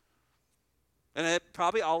times. And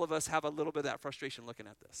probably all of us have a little bit of that frustration looking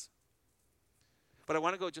at this. But I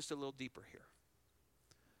want to go just a little deeper here.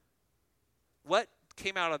 What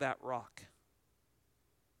came out of that rock?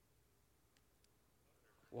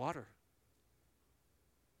 Water.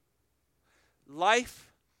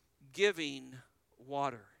 Life-giving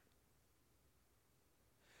water.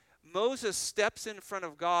 Moses steps in front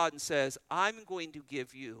of God and says, I'm going to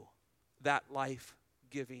give you that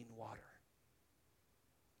life-giving water.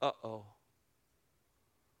 Uh-oh.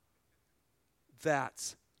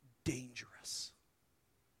 That's dangerous.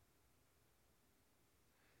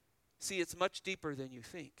 See, it's much deeper than you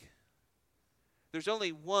think. There's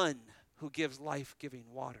only one who gives life-giving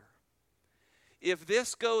water. If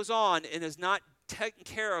this goes on and is not taken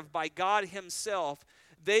care of by God himself,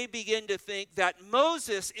 they begin to think that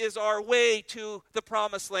Moses is our way to the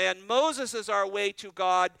promised land. Moses is our way to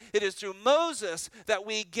God. It is through Moses that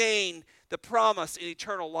we gain the promise in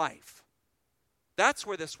eternal life. That's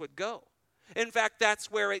where this would go. In fact,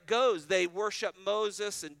 that's where it goes. They worship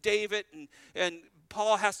Moses and David, and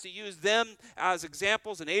Paul has to use them as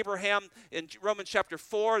examples, and Abraham in Romans chapter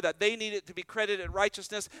 4, that they needed to be credited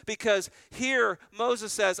righteousness, because here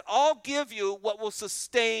Moses says, I'll give you what will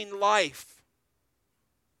sustain life.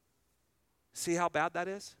 See how bad that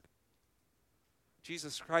is?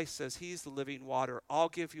 Jesus Christ says he's the living water. I'll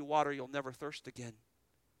give you water, you'll never thirst again.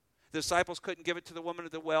 The disciples couldn't give it to the woman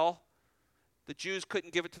at the well. The Jews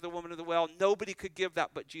couldn't give it to the woman of the well. Nobody could give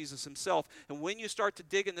that but Jesus himself. And when you start to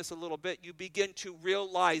dig in this a little bit, you begin to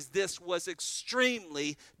realize this was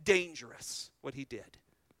extremely dangerous, what he did.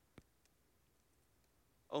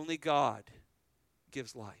 Only God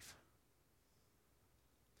gives life.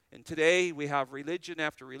 And today we have religion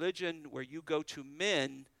after religion where you go to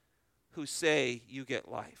men who say you get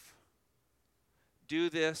life. Do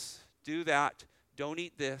this, do that, don't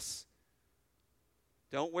eat this.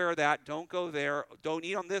 Don't wear that. Don't go there. Don't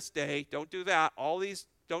eat on this day. Don't do that. All these,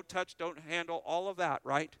 don't touch, don't handle, all of that,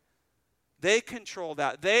 right? They control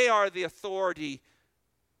that. They are the authority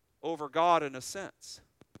over God in a sense.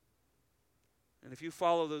 And if you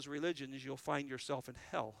follow those religions, you'll find yourself in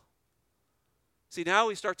hell. See, now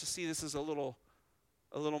we start to see this as a little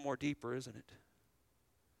more deeper, isn't it?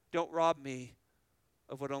 Don't rob me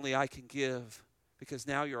of what only I can give, because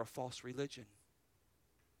now you're a false religion.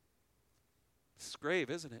 It's grave,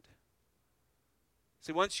 isn't it?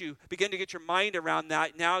 See, once you begin to get your mind around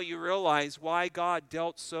that, now you realize why God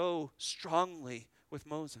dealt so strongly with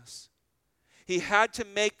Moses. He had to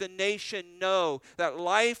make the nation know that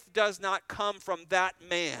life does not come from that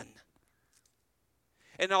man.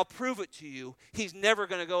 And I'll prove it to you. He's never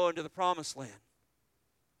going to go into the promised land,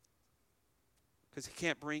 because he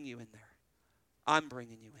can't bring you in there. I'm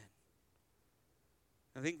bringing you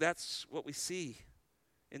in. I think that's what we see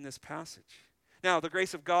in this passage. Now, the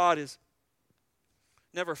grace of God is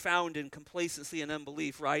never found in complacency and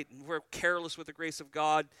unbelief, right? And we're careless with the grace of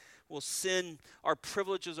God. We'll sin our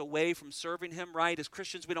privileges away from serving him, right? As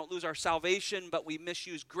Christians, we don't lose our salvation, but we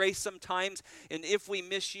misuse grace sometimes. And if we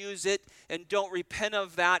misuse it and don't repent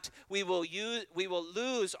of that, we will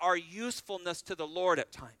lose our usefulness to the Lord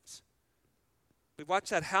at times. We watch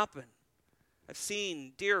that happen. I've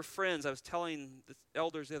seen dear friends. I was telling the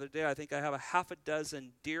elders the other day, I think I have a half a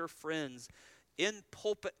dozen dear friends in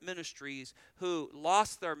pulpit ministries who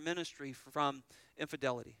lost their ministry from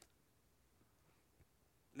infidelity.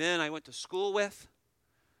 Men I went to school with,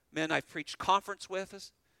 men I've preached conference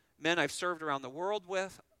with, men I've served around the world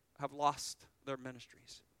with, have lost their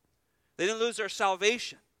ministries. They didn't lose their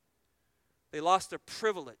salvation. They lost their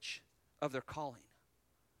privilege of their calling.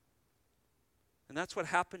 And that's what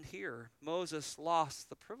happened here. Moses lost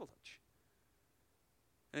the privilege.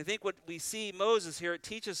 And I think what we see Moses here, it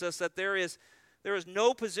teaches us that there is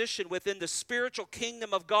no position within the spiritual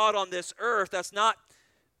kingdom of God on this earth that's not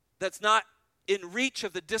in reach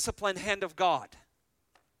of the disciplined hand of God.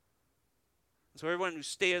 So everyone who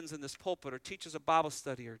stands in this pulpit or teaches a Bible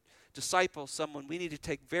study or disciples someone, we need to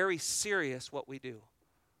take very serious what we do,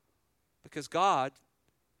 because God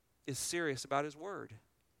is serious about his word.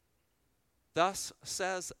 Thus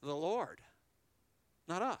says the Lord,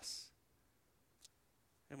 not us.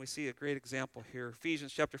 And we see a great example here.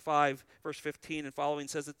 Ephesians chapter 5, verse 15 and following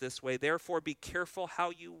says it this way: therefore be careful how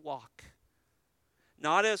you walk,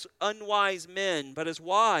 not as unwise men, but as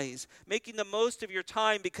wise, making the most of your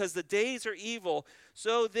time, because the days are evil.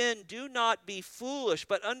 So then do not be foolish,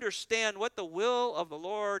 but understand what the will of the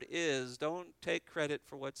Lord is. Don't take credit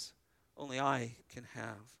for what's only I can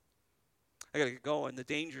have. I got to get going. The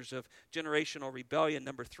dangers of generational rebellion,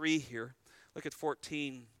 number 3 here. Look at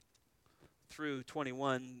 14 through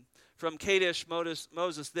 21. From Kadesh,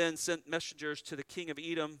 Moses then sent messengers to the king of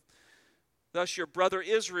Edom. Thus your brother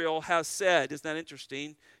Israel has said, isn't that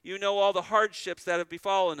interesting? You know all the hardships that have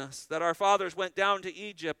befallen us, that our fathers went down to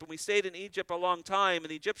Egypt, and we stayed in Egypt a long time,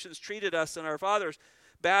 and the Egyptians treated us and our fathers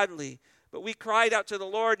badly. But we cried out to the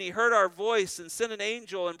Lord, and he heard our voice and sent an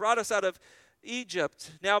angel and brought us out of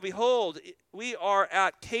Egypt. Now behold, we are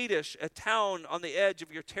at Kadesh, a town on the edge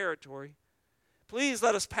of your territory. Please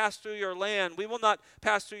let us pass through your land. We will not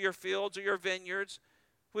pass through your fields or your vineyards.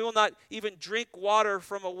 We will not even drink water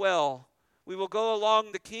from a well. We will go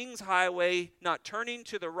along the king's highway, not turning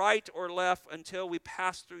to the right or left until we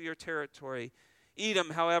pass through your territory.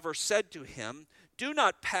 Edom, however, said to him, do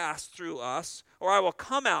not pass through us, or I will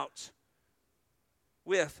come out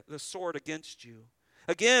with the sword against you.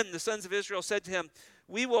 Again, the sons of Israel said to him,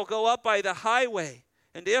 we will go up by the highway,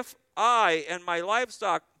 and if I and my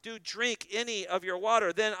livestock do drink any of your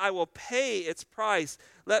water, then I will pay its price.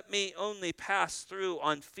 Let me only pass through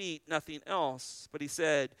on feet, nothing else. But he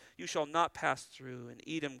said, you shall not pass through. And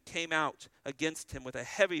Edom came out against him with a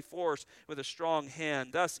heavy force, with a strong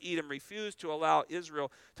hand. Thus Edom refused to allow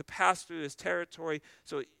Israel to pass through his territory,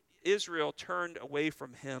 so Israel turned away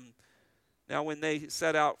from him. Now when they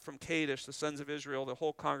set out from Kadesh, the sons of Israel, the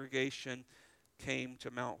whole congregation came to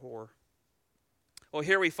Mount Hor. Well,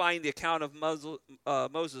 here we find the account of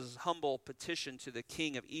Moses' humble petition to the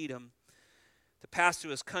king of Edom to pass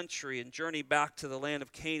through his country and journey back to the land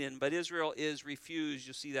of Canaan. But Israel is refused.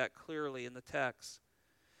 You see that clearly in the text.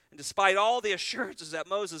 And despite all the assurances that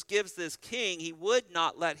Moses gives this king, he would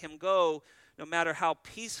not let him go, no matter how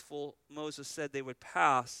peaceful Moses said they would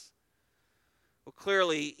pass. Well,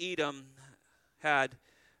 clearly Edom had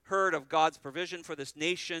heard of God's provision for this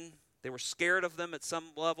nation. They were scared of them at some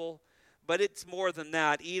level. But it's more than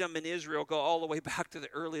that. Edom and Israel go all the way back to the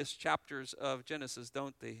earliest chapters of Genesis,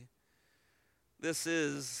 don't they? This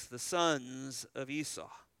is the sons of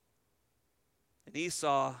Esau. And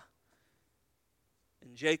Esau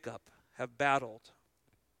and Jacob have battled.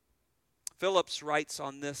 Phillips writes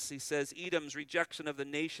on this, he says, Edom's rejection of the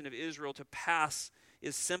nation of Israel to pass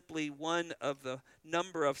is simply one of the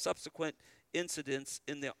number of subsequent incidents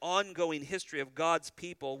in the ongoing history of God's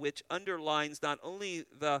people, which underlines not only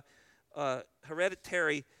the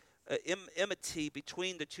hereditary enmity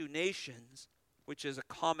between the two nations, which is a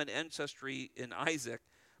common ancestry in Isaac,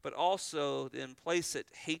 but also the implicit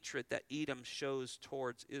hatred that Edom shows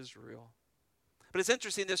towards Israel. But it's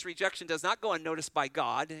interesting, this rejection does not go unnoticed by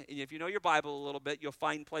God. And if you know your Bible a little bit, you'll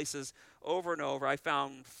find places over and over. I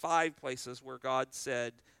found 5 places where God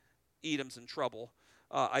said, Edom's in trouble.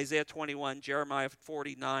 Isaiah 21, Jeremiah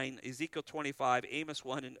 49, Ezekiel 25, Amos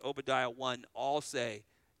 1, and Obadiah 1 all say,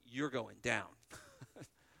 you're going down.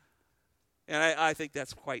 And I think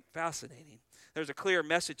that's quite fascinating. There's a clear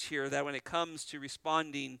message here that when it comes to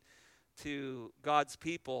responding to God's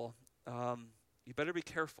people, you better be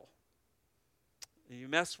careful. You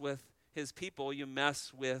mess with his people, you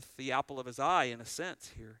mess with the apple of his eye in a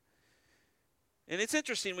sense here. And it's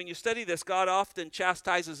interesting, when you study this, God often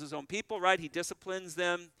chastises his own people, right? He disciplines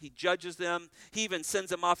them, he judges them, he even sends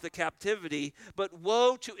them off to captivity. But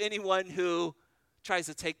woe to anyone who tries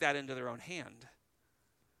to take that into their own hand.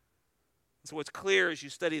 So what's clear as you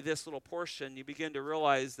study this little portion, you begin to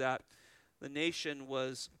realize that the nation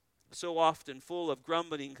was so often full of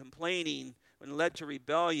grumbling, complaining, and led to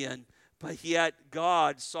rebellion, but yet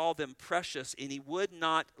God saw them precious, and he would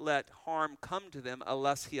not let harm come to them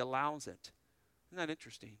unless he allows it. Isn't that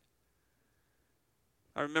interesting?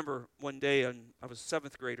 I remember one day, I was a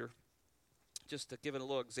 7th grader, just to give it a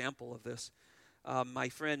little example of this. My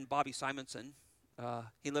friend Bobby Simonson,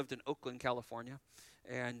 he lived in Oakland, California,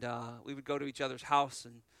 and we would go to each other's house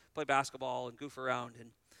and play basketball and goof around.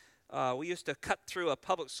 And we used to cut through a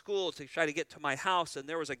public school to try to get to my house, and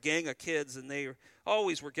there was a gang of kids, and they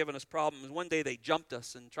always were giving us problems. One day they jumped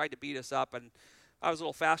us and tried to beat us up, and I was a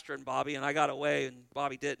little faster than Bobby, and I got away, and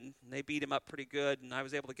Bobby didn't. And they beat him up pretty good, and I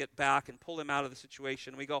was able to get back and pull him out of the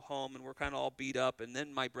situation. We go home, and we're kind of all beat up, and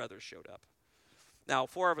then my brothers showed up. Now,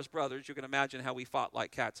 4 of us brothers, you can imagine how we fought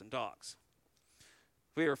like cats and dogs.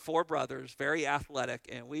 We were 4 brothers, very athletic,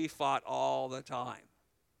 and we fought all the time.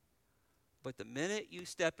 But the minute you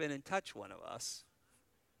step in and touch one of us,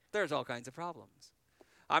 there's all kinds of problems.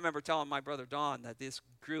 I remember telling my brother Don that this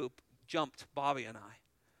group jumped Bobby and I.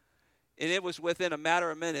 And it was within a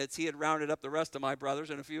matter of minutes, he had rounded up the rest of my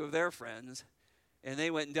brothers and a few of their friends, and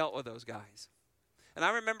they went and dealt with those guys. And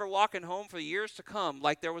I remember walking home for years to come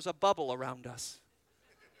like there was a bubble around us.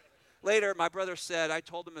 Later, my brother said, I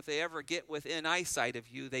told them if they ever get within eyesight of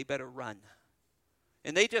you, they better run.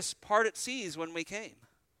 And they just parted seas when we came.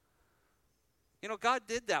 You know, God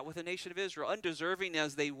did that with the nation of Israel, undeserving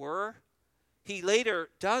as they were. He later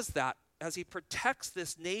does that as he protects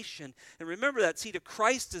this nation. And remember, that seed of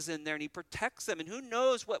Christ is in there, and he protects them. And who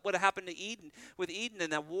knows what would have happened to Eden, with Eden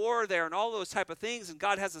and that war there and all those type of things, and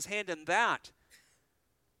God has his hand in that.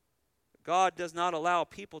 God does not allow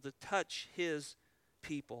people to touch his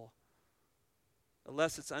people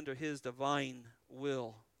unless it's under his divine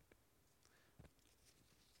will.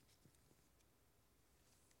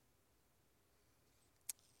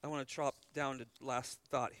 I want to drop down to last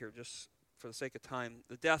thought here, just for the sake of time.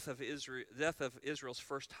 The death of Israel's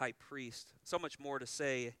first high priest. So much more to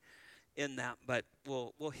say in that, but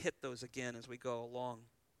we'll hit those again as we go along.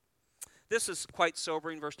 This is quite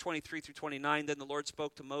sobering, verse 23 through 29. Then the Lord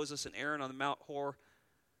spoke to Moses and Aaron on the Mount Hor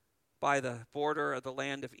by the border of the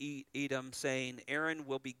land of Edom, saying, Aaron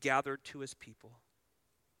will be gathered to his people.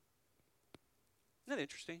 Isn't that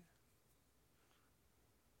interesting?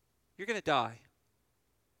 You're going to die.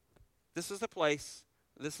 This is the place,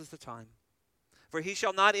 this is the time. For he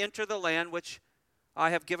shall not enter the land which I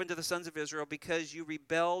have given to the sons of Israel, because you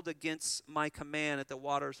rebelled against my command at the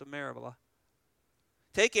waters of Meribah.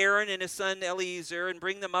 Take Aaron and his son Eleazar and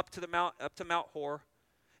bring them up to Mount Hor,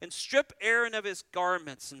 and strip Aaron of his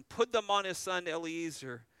garments and put them on his son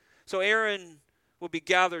Eleazar. So Aaron will be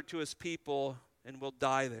gathered to his people and will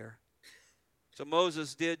die there. So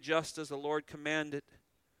Moses did just as the Lord commanded.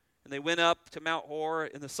 And they went up to Mount Hor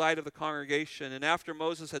in the sight of the congregation. And after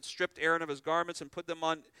Moses had stripped Aaron of his garments and put them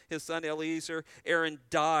on his son Eleazar, Aaron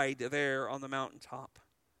died there on the mountaintop.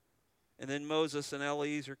 And then Moses and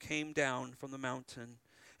Eleazar came down from the mountain.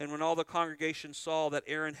 And when all the congregation saw that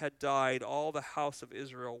Aaron had died, all the house of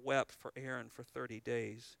Israel wept for Aaron for 30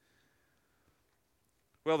 days.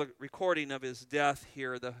 Well, the recording of his death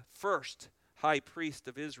here, the first high priest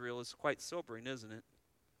of Israel, is quite sobering, isn't it?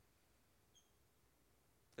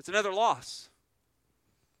 It's another loss.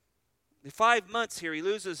 In 5 months here, he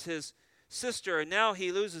loses his sister, and now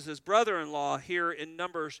he loses his brother-in-law here in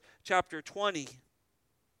Numbers chapter 20.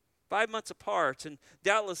 5 months apart, and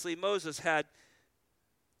doubtlessly Moses had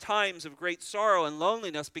times of great sorrow and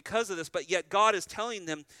loneliness because of this, but yet God is telling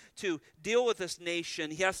them to deal with this nation.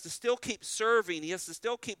 He has to still keep serving. He has to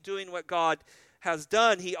still keep doing what God has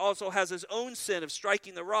done. He also has his own sin of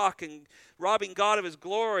striking the rock and robbing God of his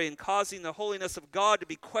glory and causing the holiness of God to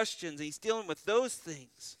be questioned. He's dealing with those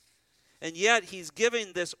things. And yet he's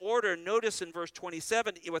giving this order. Notice in verse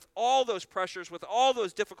 27, with all those pressures, with all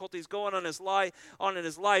those difficulties going on in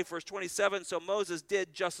his life, verse 27, so Moses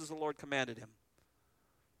did just as the Lord commanded him.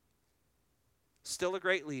 Still a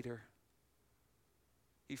great leader.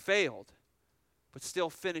 He failed, but still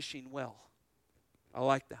finishing well. I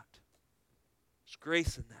like that. There's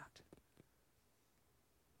grace in that.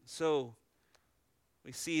 So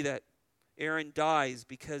we see that Aaron dies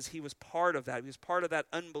because he was part of that. He was part of that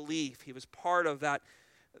unbelief. He was part of that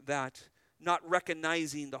not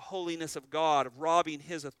recognizing the holiness of God, of robbing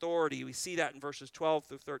his authority. We see that in verses 12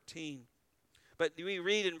 through 13. But we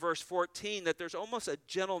read in verse 14 that there's almost a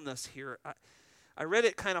gentleness here. I read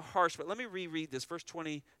it kind of harsh, but let me reread this. Verse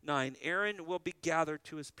 29, Aaron will be gathered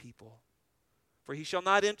to his people, for he shall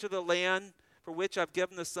not enter the land for which I've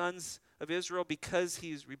given the sons of Israel, because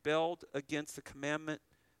he's rebelled against the command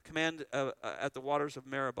at the waters of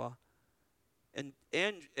Meribah. And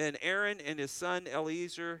Aaron and his son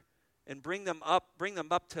Eleazar, and bring them up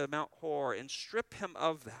to Mount Hor, and strip him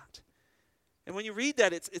of that. And when you read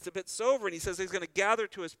that, it's a bit sobering. He says he's going to gather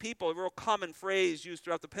to his people, a real common phrase used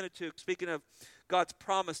throughout the Pentateuch, speaking of God's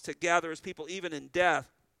promise to gather his people even in death.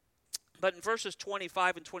 But in verses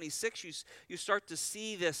 25 and 26, you start to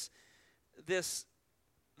see this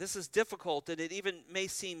is difficult, and it even may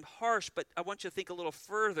seem harsh, but I want you to think a little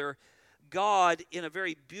further. God, in a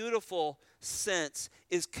very beautiful sense,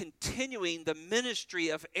 is continuing the ministry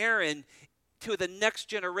of Aaron to the next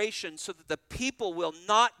generation so that the people will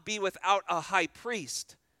not be without a high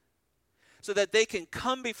priest, so that they can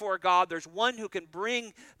come before God. There's one who can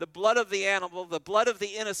bring the blood of the animal, the blood of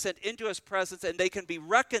the innocent into his presence, and they can be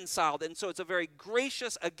reconciled. And so it's a very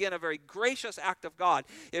gracious act of God.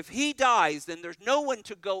 If he dies, then there's no one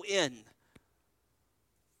to go in.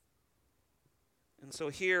 And so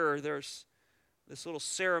here there's this little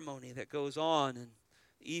ceremony that goes on, and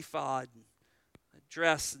the ephod and the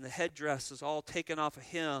dress and the headdress is all taken off of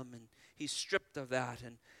him, and he's stripped of that,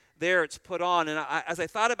 and there it's put on. And as I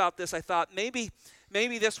thought about this, I thought maybe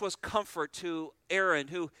this was comfort to Aaron,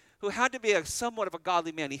 who had to be somewhat of a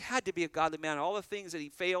godly man. He had to be a godly man. All the things that he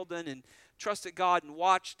failed in and trusted God and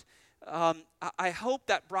watched I hope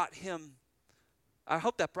that brought him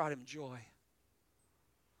joy.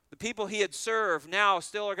 The people he had served now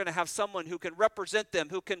still are going to have someone who can represent them,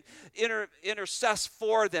 who can intercess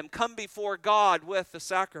for them, come before God with the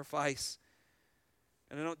sacrifice.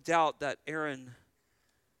 And I don't doubt that Aaron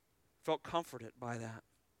felt comforted by that.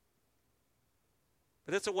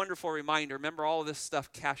 But it's a wonderful reminder. Remember, all of this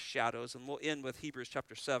stuff casts shadows, and we'll end with Hebrews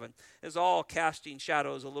chapter 7. It's all casting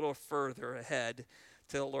shadows a little further ahead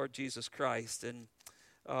to the Lord Jesus Christ. And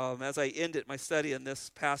as I ended my study in this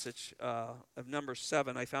passage of Numbers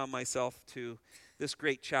 7, I found myself to this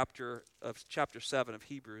great chapter 7 of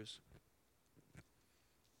Hebrews.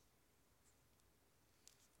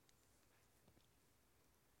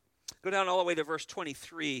 Go down all the way to verse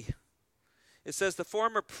 23. It says, the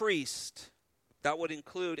former priest, that would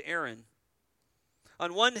include Aaron,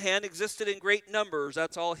 on one hand existed in great numbers,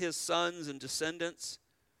 that's all his sons and descendants,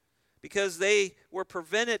 because they were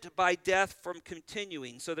prevented by death from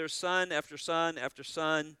continuing. So there's son after son after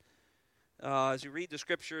son. As you read the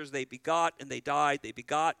scriptures, they begot and they died, they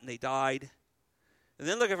begot and they died. And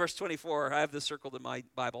then look at verse 24. I have this circled in my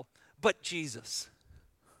Bible. But Jesus.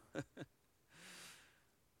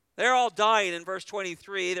 They're all dying in verse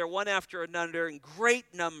 23. They're one after another in great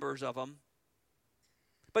numbers of them.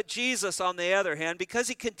 But Jesus, on the other hand, because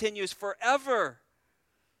he continues forever,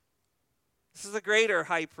 this is the greater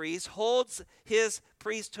high priest, holds his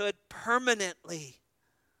priesthood permanently.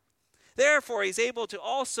 Therefore, he's able to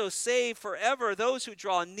also save forever those who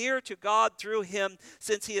draw near to God through him,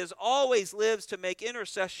 since he has always lives to make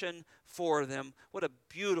intercession for them. What a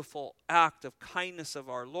beautiful act of kindness of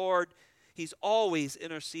our Lord. He's always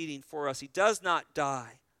interceding for us. He does not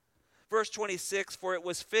die. Verse 26, for it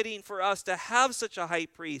was fitting for us to have such a high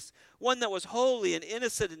priest, one that was holy and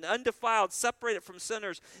innocent and undefiled, separated from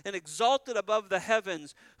sinners, and exalted above the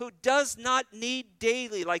heavens, who does not need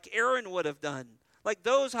daily, like Aaron would have done, like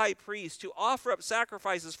those high priests, to offer up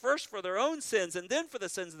sacrifices first for their own sins and then for the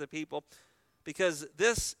sins of the people, because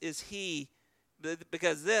this he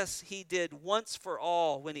did once for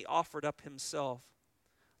all when he offered up himself.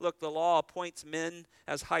 Look, the law appoints men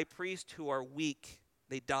as high priests who are weak.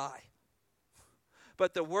 They die.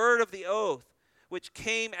 But the word of the oath, which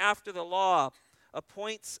came after the law,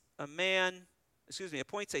 appoints a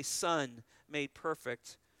son made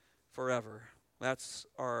perfect forever. That's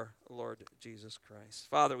our Lord Jesus Christ.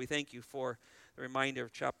 Father, we thank you for the reminder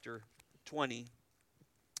of chapter 20.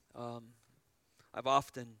 I've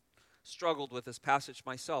often struggled with this passage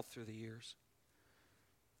myself through the years.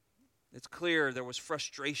 It's clear there was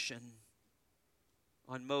frustration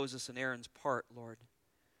on Moses and Aaron's part, Lord.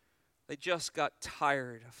 They just got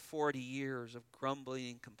tired of 40 years of grumbling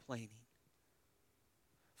and complaining.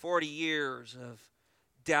 40 years of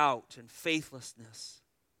doubt and faithlessness.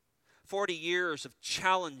 40 years of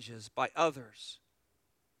challenges by others.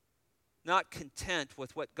 Not content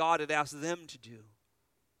with what God had asked them to do.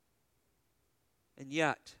 And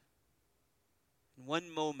yet, in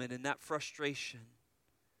one moment in that frustration,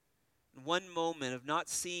 in one moment of not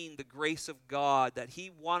seeing the grace of God that he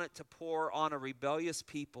wanted to pour on a rebellious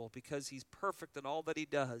people because he's perfect in all that he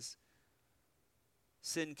does,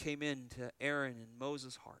 sin came into Aaron and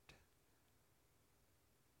Moses' heart.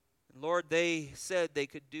 And Lord, they said they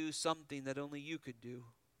could do something that only you could do.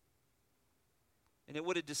 And it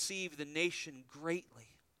would have deceived the nation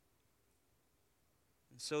greatly.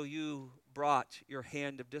 And so you brought your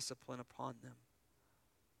hand of discipline upon them.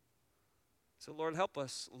 So, Lord, help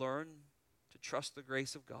us learn to trust the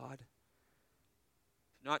grace of God,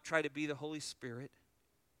 to not try to be the Holy Spirit,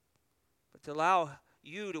 but to allow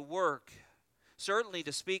you to work, certainly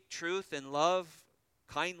to speak truth and love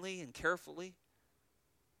kindly and carefully,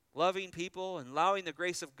 loving people and allowing the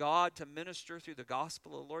grace of God to minister through the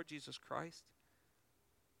gospel of the Lord Jesus Christ.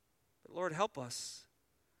 But, Lord, help us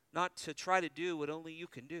not to try to do what only you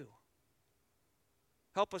can do.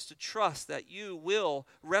 Help us to trust that you will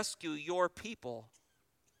rescue your people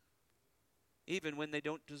even when they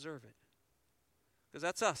don't deserve it. Because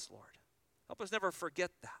that's us, Lord. Help us never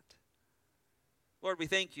forget that. Lord, we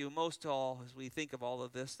thank you most of all as we think of all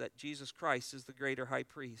of this that Jesus Christ is the greater high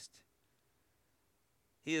priest.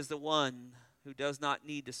 He is the one who does not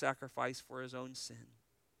need to sacrifice for his own sin.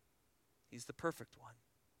 He's the perfect one.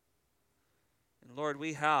 And Lord,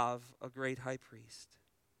 we have a great high priest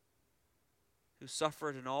who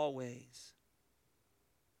suffered in all ways,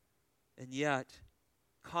 and yet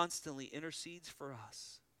constantly intercedes for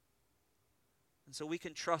us. And so we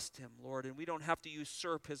can trust him, Lord, and we don't have to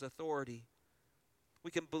usurp his authority. We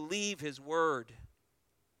can believe his word,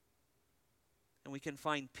 and we can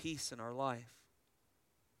find peace in our life.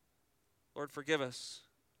 Lord, forgive us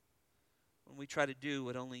when we try to do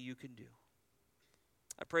what only you can do.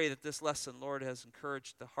 I pray that this lesson, Lord, has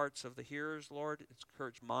encouraged the hearts of the hearers, Lord. It's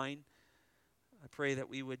encouraged mine. I pray that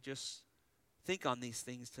we would just think on these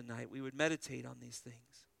things tonight. We would meditate on these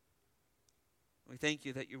things. We thank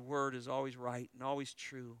you that your word is always right and always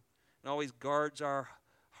true and always guards our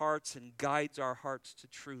hearts and guides our hearts to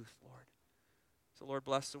truth, Lord. So, Lord,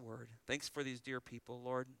 bless the word. Thanks for these dear people,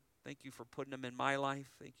 Lord. Thank you for putting them in my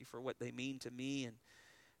life. Thank you for what they mean to me and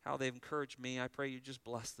how they've encouraged me. I pray you just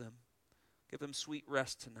bless them. Give them sweet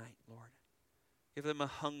rest tonight, Lord. Give them a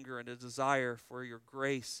hunger and a desire for your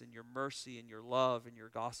grace and your mercy and your love and your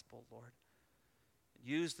gospel, Lord.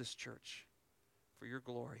 Use this church for your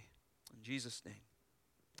glory. In Jesus' name,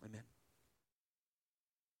 amen.